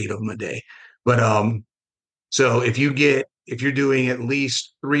five or eight of them a day. But so if you're doing at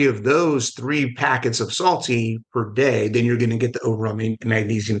least three of those 3 packets of salty per day, then you're going to get the overall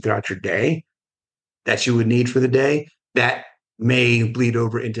magnesium throughout your day that you would need for the day. That may bleed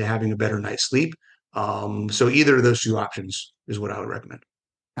over into having a better night's sleep. So either of those two options is what I would recommend.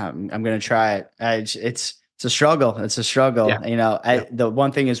 I'm gonna try it. It's a struggle. It's a struggle. Yeah. Yeah. The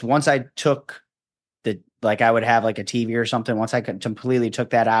one thing is once I took like I would have like a TV or something. Once I completely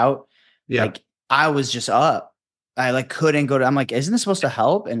took that out, Yeah. like I was just up. I like couldn't go to. I'm like, isn't this supposed to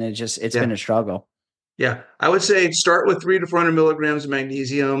help? And it's been Yeah. a struggle. Yeah, I would say start with 300 to 400 milligrams of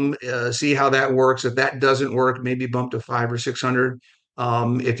magnesium. See how that works. If that doesn't work, maybe bump to 500 or 600.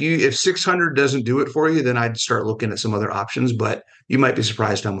 If 600 doesn't do it for you, then I'd start looking at some other options. But you might be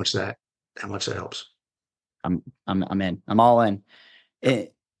surprised how much that helps. I'm in. I'm all in.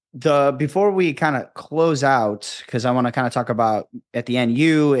 It, the Before we kind of close out, because I want to kind of talk about at the end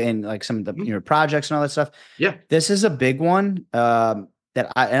you and like some of the Mhm. projects and all that stuff. Yeah, This is a big one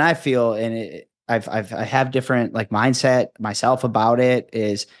that I feel I have different like mindset myself about it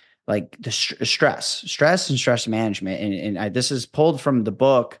is like the stress and stress management this is pulled from the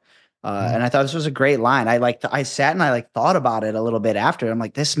book. Mhm. And I thought this was a great line. I sat and I like thought about it a little bit after. I'm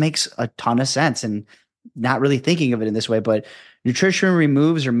like, this makes a ton of sense, and not really thinking of it in this way, but nutrition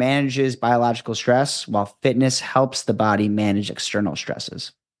removes or manages biological stress while fitness helps the body manage external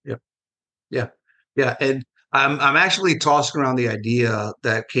stresses. yeah, yeah, yeah. And I'm actually tossing around the idea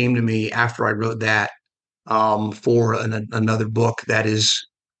that came to me after I wrote that for another book that is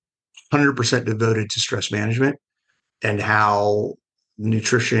 100% devoted to stress management. and how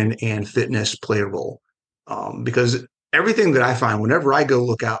nutrition and fitness play a role. Because everything that I find whenever I go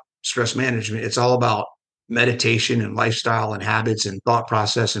look out stress management, it's all about meditation and lifestyle and habits and thought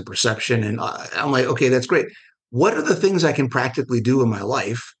process and perception. And I'm like, okay, that's great. What are the things I can practically do in my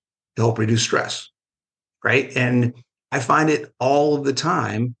life to help reduce stress? Right. And I find it all of the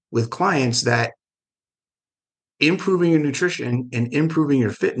time with clients that improving your nutrition and improving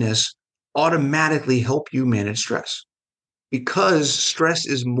your fitness automatically help you manage stress because stress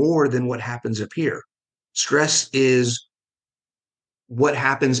is more than what happens up here. Stress is what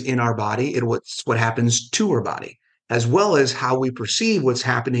happens in our body and what happens to our body, as well as how we perceive what's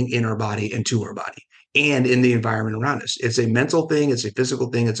happening in our body and to our body and in the environment around us. It's a mental thing, it's a physical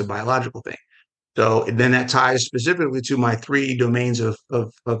thing, it's a biological thing. So then that ties specifically to my three domains of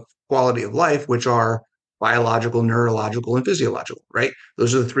quality of life, which are biological, neurological, and physiological, right?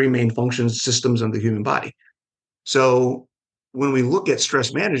 Those are the three main functions systems of the human body. So when we look at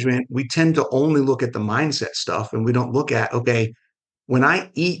stress management, we tend to only look at the mindset stuff and we don't look at, okay, when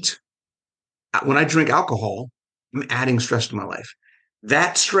I eat, when I drink alcohol, I'm adding stress to my life.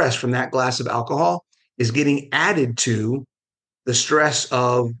 That stress from that glass of alcohol is getting added to the stress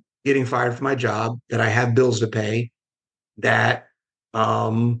of getting fired from my job, that I have bills to pay, that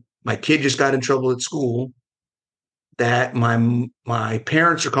my kid just got in trouble at school, that my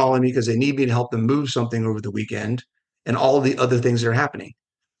parents are calling me because they need me to help them move something over the weekend, and all the other things that are happening.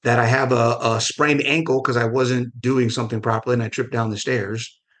 That I have a sprained ankle because I wasn't doing something properly and I tripped down the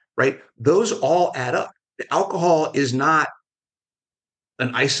stairs. Right? Those all add up. The alcohol is not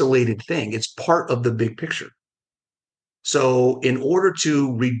an isolated thing; it's part of the big picture. So, in order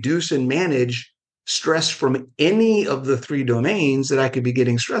to reduce and manage stress from any of the three domains that I could be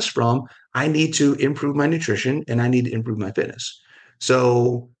getting stress from, I need to improve my nutrition and I need to improve my fitness.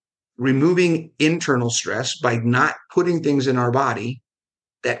 So, removing internal stress by not putting things in our body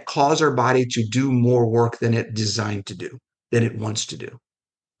that cause our body to do more work than it designed to do, than it wants to do,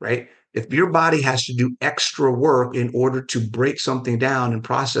 right? If your body has to do extra work in order to break something down and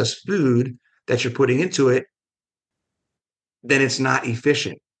process food that you're putting into it, then it's not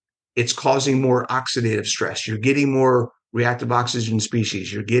efficient. It's causing more oxidative stress. You're getting more reactive oxygen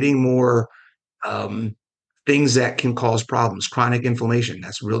species. You're getting more um, things that can cause problems, chronic inflammation.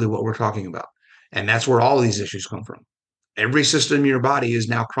 That's really what we're talking about. And that's where all of these issues come from. Every system in your body is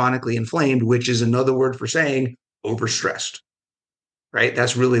now chronically inflamed, which is another word for saying overstressed, right?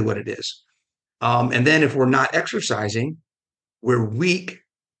 That's really what it is. And then if we're not exercising, we're weak,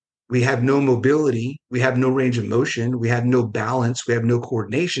 we have no mobility, we have no range of motion, we have no balance, we have no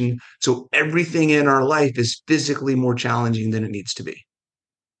coordination. So everything in our life is physically more challenging than it needs to be.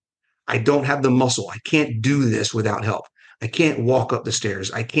 I don't have the muscle. I can't do this without help. I can't walk up the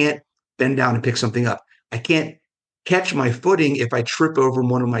stairs. I can't bend down and pick something up. I can't catch my footing if I trip over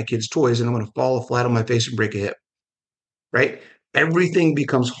one of my kids' toys and I'm going to fall flat on my face and break a hip, right? Everything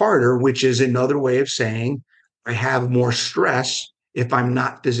becomes harder, which is another way of saying I have more stress if I'm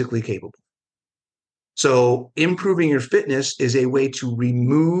not physically capable. So, improving your fitness is a way to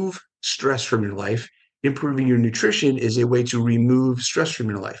remove stress from your life. Improving your nutrition is a way to remove stress from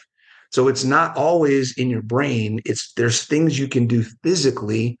your life. So, it's not always in your brain. There's things you can do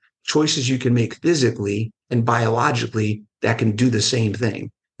physically, choices you can make physically and biologically that can do the same thing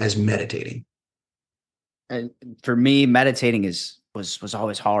as meditating. And for me, meditating was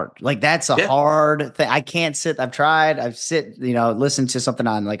always hard. Like that's a Yeah. hard thing. I can't sit. Listened to something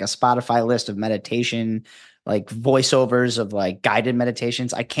on like a Spotify list of meditation, like voiceovers of like guided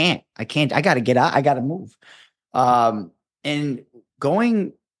meditations. I got to get out. I got to move. And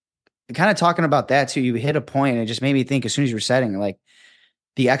going, kind of talking about that too, you hit a point and it just made me think as soon as you were setting like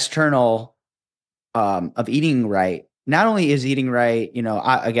the external of eating right. Not only is eating right,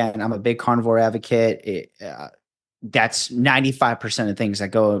 I'm a big carnivore advocate. That's 95% of things that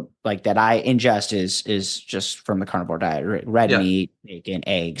go like that I ingest is just from the carnivore diet, red Yeah. meat, bacon,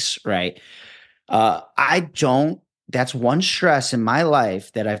 eggs, right? I don't, that's one stress in my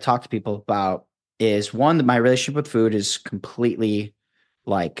life that I've talked to people about is one, that my relationship with food is completely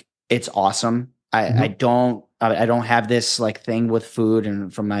like, it's awesome. Mhm. I don't have this like thing with food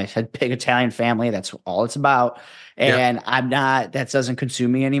and from my big Italian family, that's all it's about. Yeah. And that doesn't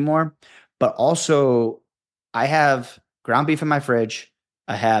consume me anymore. But also I have ground beef in my fridge.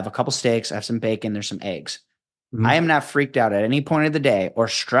 I have a couple steaks. I have some bacon. There's some eggs. I Mhm. am not freaked out at any point of the day or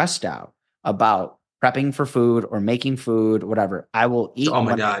stressed out about prepping for food or making food, whatever. I will eat Oh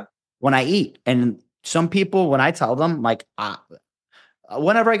my God. when I eat. And some people, when I tell them, like,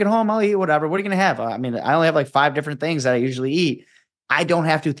 whenever I get home, I'll eat whatever. What are you going to have? I mean, I only have like 5 different things that I usually eat. I don't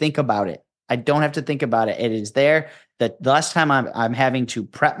have to think about it. I don't have to think about it. It is there. that the less time I'm having to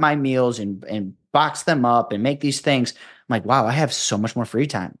prep my meals and box them up and make these things, I'm like, wow, I have so much more free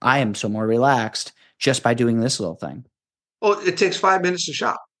time. I am so more relaxed just by doing this little thing. Well, it takes 5 minutes to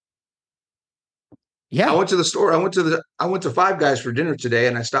shop. I Yeah. went to the store. I went to Five Guys for dinner today,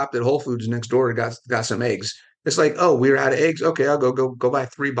 and I stopped at Whole Foods next door and got some eggs. It's like, oh, we were out of eggs. Okay, I'll go buy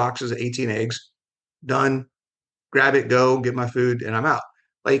 3 boxes of 18 eggs. Done. Grab it, go get my food, and I'm out.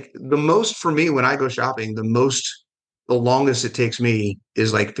 Like the most for me when I go shopping, the longest it takes me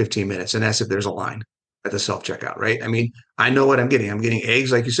is like 15 minutes, and that's if there's a line at the self checkout. Right? I mean, I know what I'm getting. I'm getting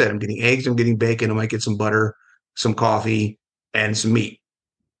eggs, like you said. I'm getting eggs. I'm getting bacon. I might get some butter, some coffee, and some meat.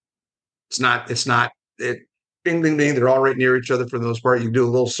 It's not it ding ding ding. They're all right near each other for the most part. You do a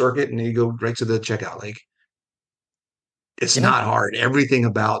little circuit and then you go right to the checkout. Like it's Yeah. not hard. Everything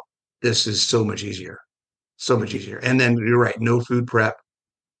about this is so much easier. So much easier. And then you're right, no food prep.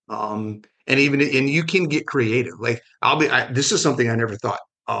 And you can get creative. Like this is something I never thought.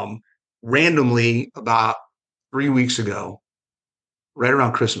 Randomly about 3 weeks ago, right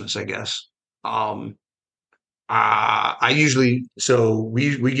around Christmas, I guess. I usually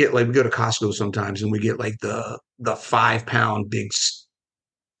we get like we go to Costco sometimes and we get like the 5 pound big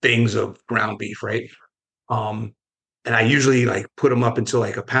things of ground beef, right? Um, and I usually like put them up into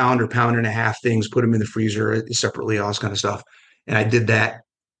like a pound or pound and a half things, put them in the freezer separately, all this kind of stuff. And I did that.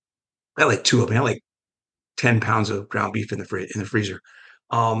 I had like two of them. I had like 10 pounds of ground beef in the freezer.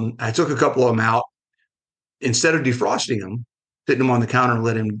 I took a couple of them out instead of defrosting them, sitting them on the counter and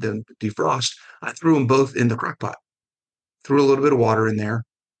letting them defrost. I threw them both in the crock pot. Threw a little bit of water in there,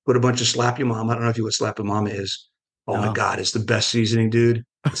 put a bunch of slap your mama. I don't know if you know what slap your mama is. Oh my No. God, it's the best seasoning, dude.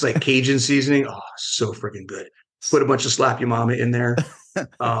 It's like Cajun seasoning. Oh, so freaking good. Put a bunch of slap your mama in there.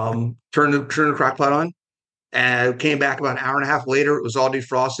 Turn the crock pot on. And came back about an hour and a half later. It was all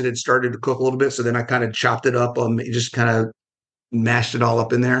defrosted. It started to cook a little bit. So then I kind of chopped it up. Just kind of mashed it all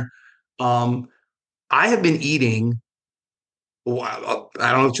up in there. Um, I have been eating I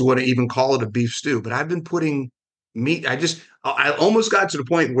don't know if you want to even call it a beef stew, but I've been putting meat. I almost got to the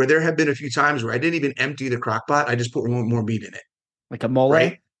point where there have been a few times where I didn't even empty the crock pot. I just put more meat in it, Like a mole.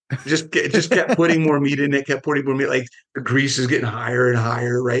 right? Just kept putting more meat in it, kept putting more meat. Like the grease is getting higher and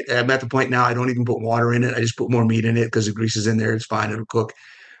higher, right? I'm at the point now I don't even put water in it. I just put more meat in it because the grease is in there. It's fine. It'll cook.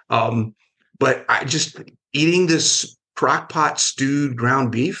 Um, but I just eating this crock pot stewed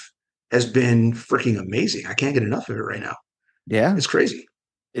ground beef has been freaking amazing. I can't get enough of it right now. Yeah. It's crazy.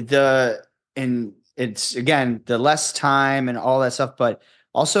 And it's again the less time and all that stuff, but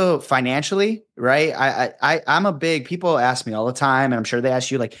also financially, right? I'm a big people ask me all the time, and I'm sure they ask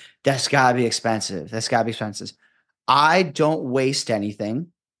you like, that's gotta be expensive. That's gotta be expensive. I don't waste anything.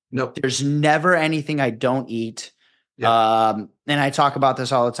 Nope. There's never anything I don't eat. Yep. And I talk about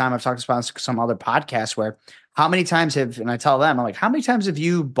this all the time. I've talked about some other podcasts where how many times and I tell them, I'm like, how many times have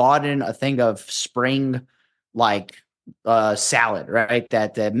you bought in a thing of spring, like salad, right?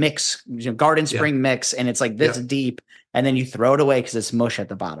 That mix, garden spring mix, and it's like this deep, and then you throw it away because it's mush at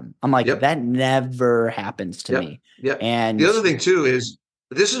the bottom. I'm like, that never happens to me. Yeah. And the other thing too is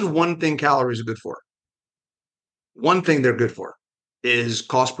this is one thing calories are good for. One thing they're good for is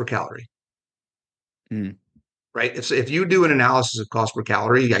cost per calorie. Right? If you do an analysis of cost per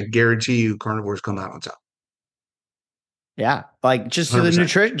calorie, I guarantee you carnivores come out on top. Yeah, like just the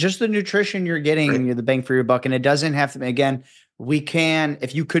 100%. nutrition you're getting, Right. the bang for your buck, and it doesn't have to. Again, we can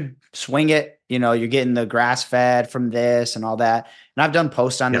if you could swing it. You're getting the grass fed from this and all that. And I've done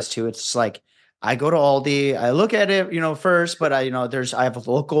posts on this too. It's just like I go to Aldi, I look at it, first, but I have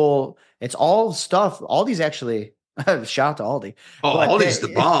a local. It's all stuff. Aldi's actually shout out to Aldi. Oh, But Aldi's the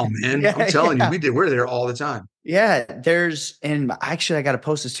bomb, man. I'm telling you, we're there all the time. Yeah, and actually I got to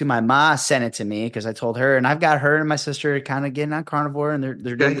post this too. My ma sent it to me because I told her, and I've got her and my sister kind of getting on carnivore, and they're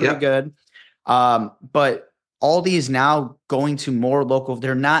doing pretty good. But Aldi is now going to more local.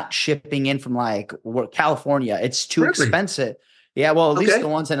 They're not shipping in from like California. It's too expensive. Yeah, well, at least the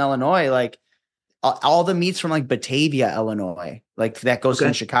ones in Illinois, like all the meats from like Batavia, Illinois, like that goes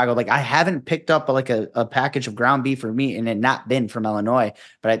from Chicago. Like I haven't picked up like a package of ground beef or meat and it not been from Illinois,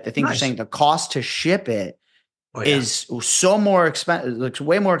 but I think you're saying the cost to ship it is so more expensive, looks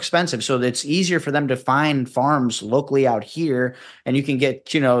way more expensive. So it's easier for them to find farms locally out here, and you can get,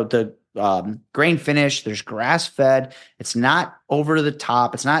 the grain finished. There's grass fed. It's not over the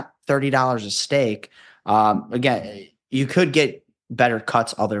top. It's not $30 a steak. Again, you could get better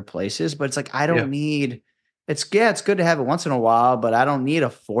cuts other places, but it's like, I don't need, it's good to have it once in a while, but I don't need a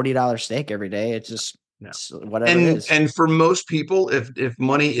 $40 steak every day. It's just, whatever it is. And for most people, if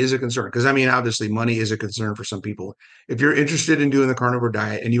money is a concern, because I mean, obviously money is a concern for some people. If you're interested in doing the carnivore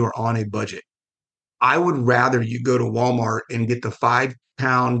diet and you are on a budget, I would rather you go to Walmart and get the 5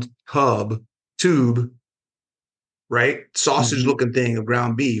 pound tube, right? Sausage Mhm. looking thing of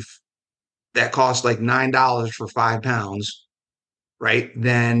ground beef that costs like $9 for 5 pounds, right?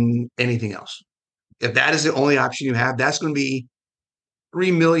 Than anything else. If that is the only option you have, that's going to be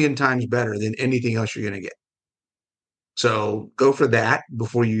 3 million times better than anything else you're going to get. So go for that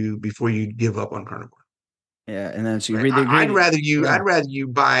before you give up on carnivore. Yeah, and then so you Right? read the I'd ingredient. rather you Yeah, I'd rather you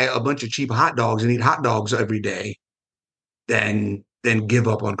buy a bunch of cheap hot dogs and eat hot dogs every day than give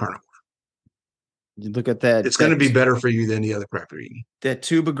up on carnivore. you look at that It's going to that be better for you than the other crap you're eating. that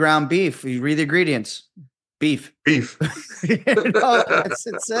tube of ground beef. You read the ingredients. Beef. Beef, No, that's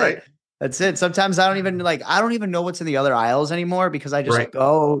right? it. That's it. Sometimes I don't even know what's in the other aisles anymore because I just Right.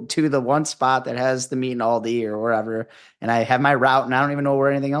 go to the one spot that has the meat and Aldi or wherever, and I have my route, and I don't even know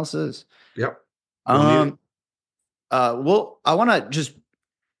where anything else is. Yep. Don't need it. Um. Well, I want to just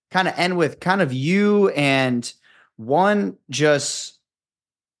kind of end with kind of you and one just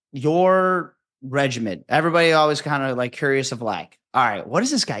your regiment. Everybody always kind of like curious of like, all right, what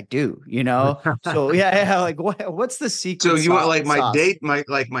does this guy do? You know? So yeah, like what's the So secret you want like my sauce? date,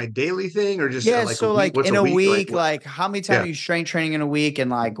 my daily thing, or just Yeah, like a so week? like What's in a a week? Like week, what? like how many times Yeah. are you strength training in a week? And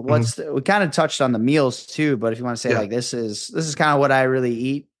like Mhm. we kind of touched on the meals too, but if you want to say Yeah. like this is kind of what I really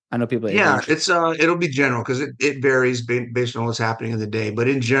eat. I know people it'd be Yeah, interested. it's it'll be general because it varies based on what's happening in the day. But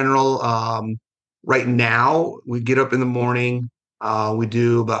in general, right now we get up in the morning. We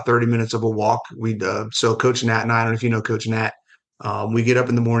do about 30 minutes of a walk. So Coach Nat and I don't know if you know Coach Nat. We get up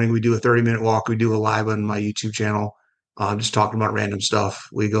in the morning. We do a 30-minute walk. We do a live on my YouTube channel, just talking about random stuff.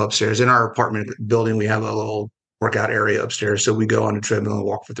 We go upstairs in our apartment building. We have a little workout area upstairs, so we go on a treadmill and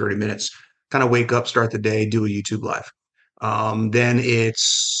walk for 30 minutes. Kind of wake up, start the day, do a YouTube live. Then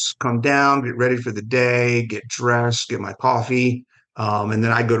it's come down, get ready for the day, get dressed, get my coffee, and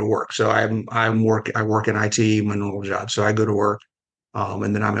then I go to work. So I work in IT, my normal job. So I go to work,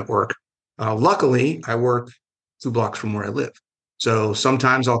 and then I'm at work. Luckily, I work 2 blocks from where I live. So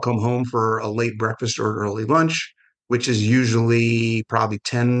sometimes I'll come home for a late breakfast or early lunch, which is usually probably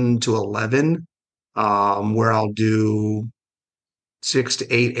 10 to 11, where I'll do 6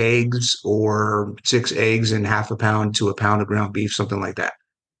 to 8 eggs or 6 eggs and half a pound to a pound of ground beef, something like that.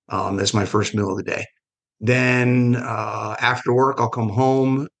 That's my first meal of the day. Then after work, I'll come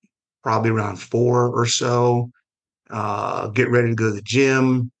home probably around 4 or so, get ready to go to the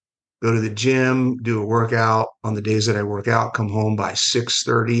gym, do a workout on the days that I work out, come home by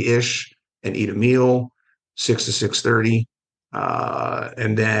 6:30 ish and eat a meal, 6 to 6:30.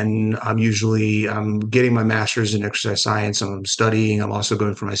 And then I'm getting my master's in exercise science. I'm studying. I'm also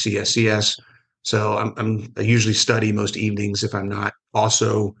going for my CSCS. So I usually study most evenings if I'm not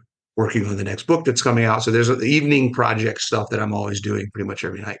also working on the next book that's coming out. So there's evening project stuff that I'm always doing pretty much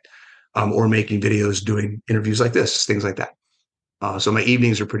every night, or making videos, doing interviews like this, things like that. So my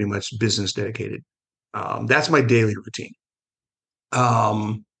evenings are pretty much business dedicated. That's my daily routine.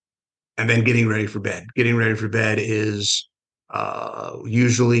 Um, and then getting ready for bed. Getting ready for bed is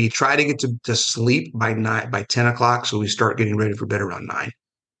usually try to get to sleep by 10 o'clock. So we start getting ready for bed around 9,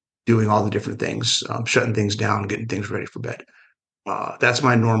 doing all the different things, shutting things down, getting things ready for bed. That's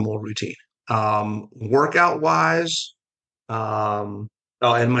my normal routine. Workout wise, oh,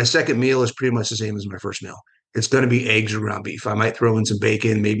 and my second meal is pretty much the same as my first meal. It's going to be eggs or ground beef. I might throw in some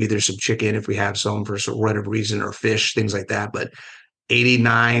bacon. Maybe there's some chicken if we have some for whatever reason, or fish, things like that. But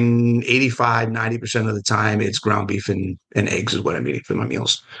 89, 85, 90% of the time, it's ground beef and eggs is what I'm eating for my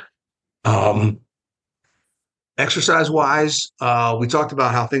meals. Um, Exercise wise, we talked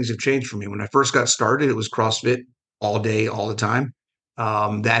about how things have changed for me. When I first got started, it was CrossFit all day, all the time.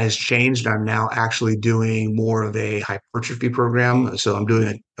 That has changed. I'm now actually doing more of a hypertrophy program. So I'm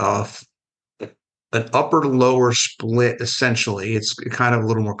doing an upper lower split essentially. It's kind of a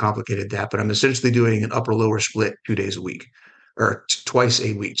little more complicated than that, but I'm essentially doing an upper lower split 2 days a week, or twice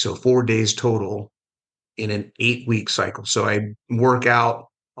a week. So 4 days total in an 8 week cycle. So I work out,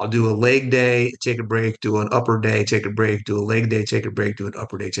 I'll do a leg day, take a break, do an upper day, take a break, do a leg day, take a break, do an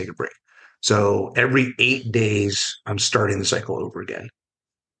upper day, take a break. So every 8 days, I'm starting the cycle over again,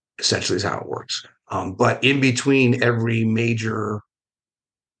 essentially is how it works. But in between every major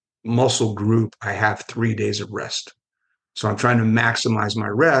muscle group, I have 3 days of rest. So I'm trying to maximize my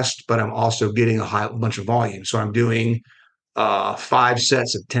rest, but I'm also getting a bunch of volume. So I'm doing 5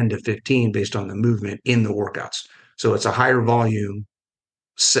 sets of 10 to 15 based on the movement in the workouts. So it's a higher volume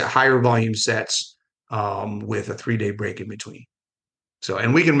sets, with a 3 day break in between. So,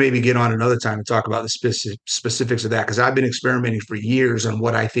 and we can maybe get on another time and talk about the specifics of that, because I've been experimenting for years on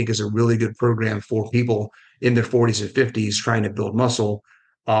what I think is a really good program for people in their 40s and 50s trying to build muscle.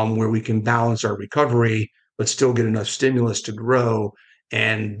 where we can balance our recovery, but still get enough stimulus to grow.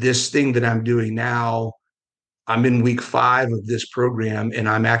 And this thing that I'm doing now, I'm in week 5 of this program, and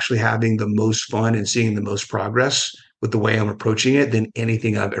I'm actually having the most fun and seeing the most progress with the way I'm approaching it than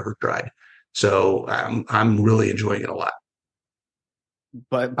anything I've ever tried. So I'm really enjoying it a lot.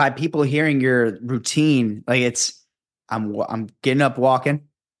 But by people hearing your routine, like I'm getting up walking,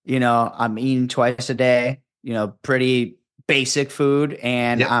 I'm eating twice a day, pretty basic food,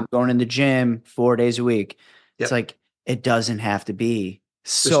 and Yep. I'm going in the gym 4 days a week. It's Yep. like it doesn't have to be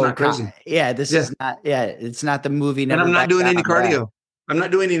It's so not crazy. yeah, this Yeah. is not yeah, it's not the movie And Never I'm not Back doing Down. any Yeah. cardio. I'm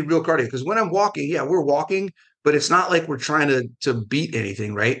not doing any real cardio because when I'm walking, yeah, we're walking, but it's not like we're trying to beat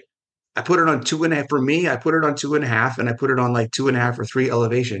anything, right? I put it on 2.5 for me. I put it on 2.5, and I put it on like 2.5 or 3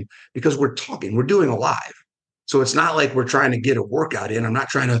 elevation because we're talking, we're doing a live. So it's not like we're trying to get a workout in. I'm not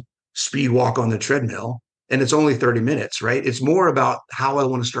trying to speed walk on the treadmill, and it's only 30 minutes, right? It's more about how I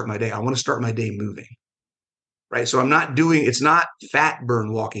want to start my day. I want to start my day moving, right? So it's not fat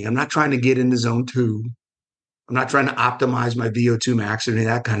burn walking. I'm not trying to get into zone 2. I'm not trying to optimize my VO2 max or any of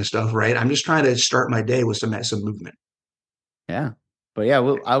that kind of stuff, right? I'm just trying to start my day with some movement. Yeah. But yeah,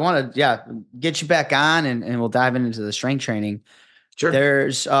 I want to get you back on, and we'll dive into the strength training. Sure.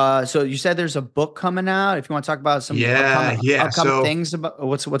 There's so you said there's a book coming out. If you want to talk about some Yeah, yeah. upcoming So things about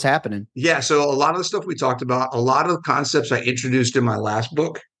what's happening. yeah, so a lot of the stuff we talked about, a lot of the concepts I introduced in my last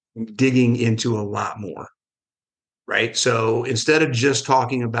book, digging into a lot more, right? So instead of just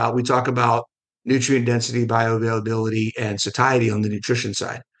talking about, we talk about nutrient density, bioavailability, and satiety on the nutrition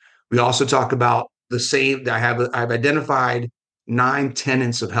side. We also talk about the same. I've identified 9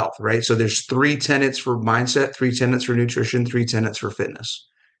 tenets of health, right? So there's 3 tenets for mindset, 3 tenets for nutrition, 3 tenets for fitness,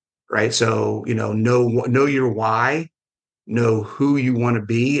 right? So know your why, know who you want to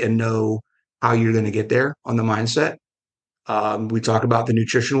be, and know how you're going to get there on the mindset. We talk about the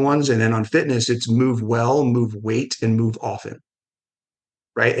nutrition ones, and then on fitness, it's move well, move weight, and move often,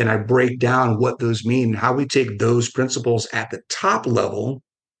 right? And I break down what those mean, how we take those principles at the top level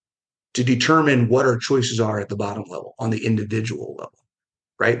to determine what our choices are at the bottom level on the individual level,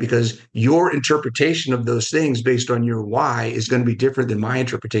 right? Because your interpretation of those things based on your why is going to be different than my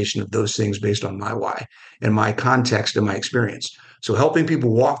interpretation of those things based on my why and my context and my experience. So helping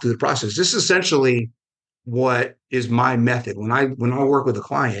people walk through the process. This is essentially what is my method. When I work with a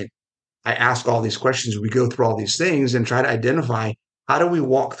client, I ask all these questions. We go through all these things and try to identify how do we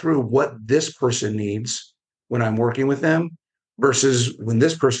walk through what this person needs when I'm working with them versus when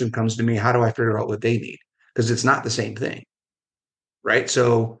this person comes to me, how do I figure out what they need? Because it's not the same thing, right?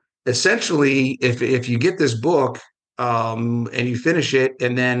 So essentially, if you get this book and you finish it,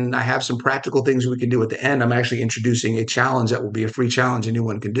 and then I have some practical things we can do at the end. I'm actually introducing a challenge that will be a free challenge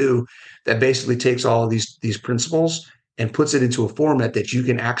anyone can do that basically takes all of these principles and puts it into a format that you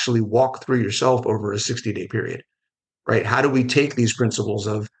can actually walk through yourself over a 60-day period, right? How do we take these principles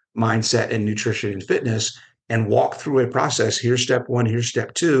of mindset and nutrition and fitness and walk through a process? Here's step 1, here's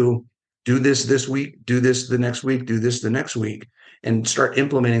step 2. Do this week, do this the next week, do this the next week, and start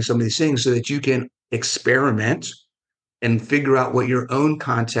implementing some of these things so that you can experiment and figure out what your own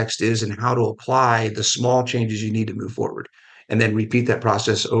context is and how to apply the small changes you need to move forward. And then repeat that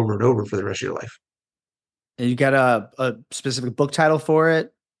process over and over for the rest of your life. And you got a specific book title for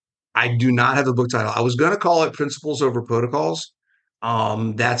it? I do not have a book title. I was going to call it Principles Over Protocols.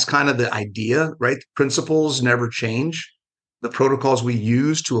 That's kind of the idea, right? Principles never change. The protocols we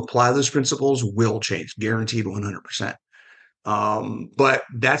use to apply those principles will change, guaranteed 100%. But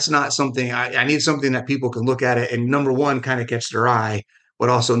that's not something I need something that people can look at it and number one, kind of catch their eye, but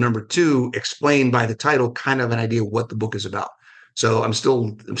also number two, explain by the title, kind of an idea what the book is about. So I'm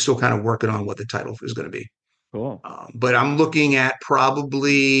still kind of working on what the title is going to be. Cool. But I'm looking at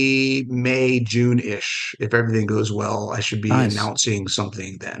probably May, June-ish. If everything goes well, I should be Nice. announcing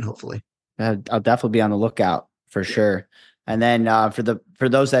something then, hopefully. I'll definitely be on the lookout for sure. And then for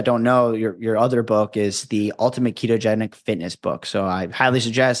those that don't know, your other book is the Ultimate Ketogenic Fitness book. So I highly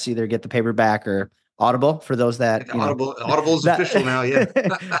suggest either get the paperback or Audible for those that Audible is that official now. Yeah.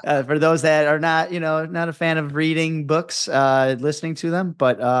 for those that are not not a fan of reading books, listening to them.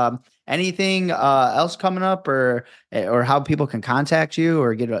 But anything else coming up, or how people can contact you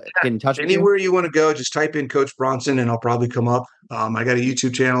or get in touch with you? Anywhere you want to go, just type in Coach Bronson and I'll probably come up. I got a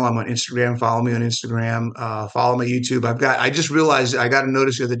YouTube channel. I'm on Instagram. Follow me on Instagram. Follow my YouTube. I just realized I got a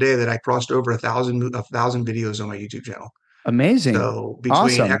notice the other day that I crossed over a thousand videos on my YouTube channel. Amazing. So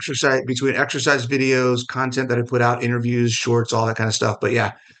Awesome. between exercise videos, content that I put out, interviews, shorts, all that kind of stuff. But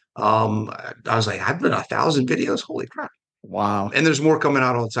yeah, I was like, I've done 1,000 videos. Holy crap. Wow. And there's more coming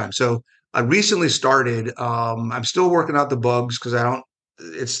out all the time. So I recently started. I'm still working out the bugs because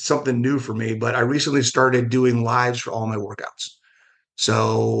it's something new for me, but I recently started doing lives for all my workouts.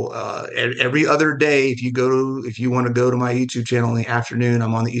 So every other day, if you want to go to my YouTube channel in the afternoon,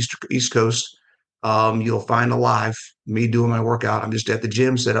 I'm on the East Coast. You'll find a live me doing my workout. I'm just at the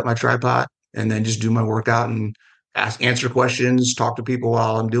gym, set up my tripod, and then just do my workout and answer questions, talk to people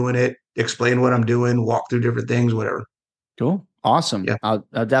while I'm doing it, explain what I'm doing, walk through different things, whatever. Cool. Awesome. Yeah.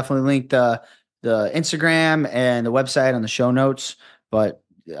 I'll definitely link the Instagram and the website on the show notes, but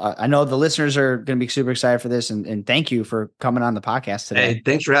I know the listeners are going to be super excited for this, and thank you for coming on the podcast today. Hey,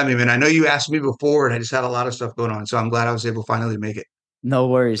 thanks for having me, man. I know you asked me before, and I just had a lot of stuff going on, so I'm glad I was able to finally make it. No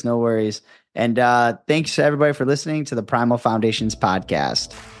worries, no worries. And thanks to everybody for listening to the Primal Foundations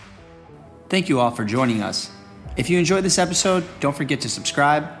podcast. Thank you all for joining us. If you enjoyed this episode, don't forget to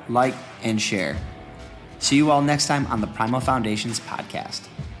subscribe, like, and share. See you all next time on the Primal Foundations podcast.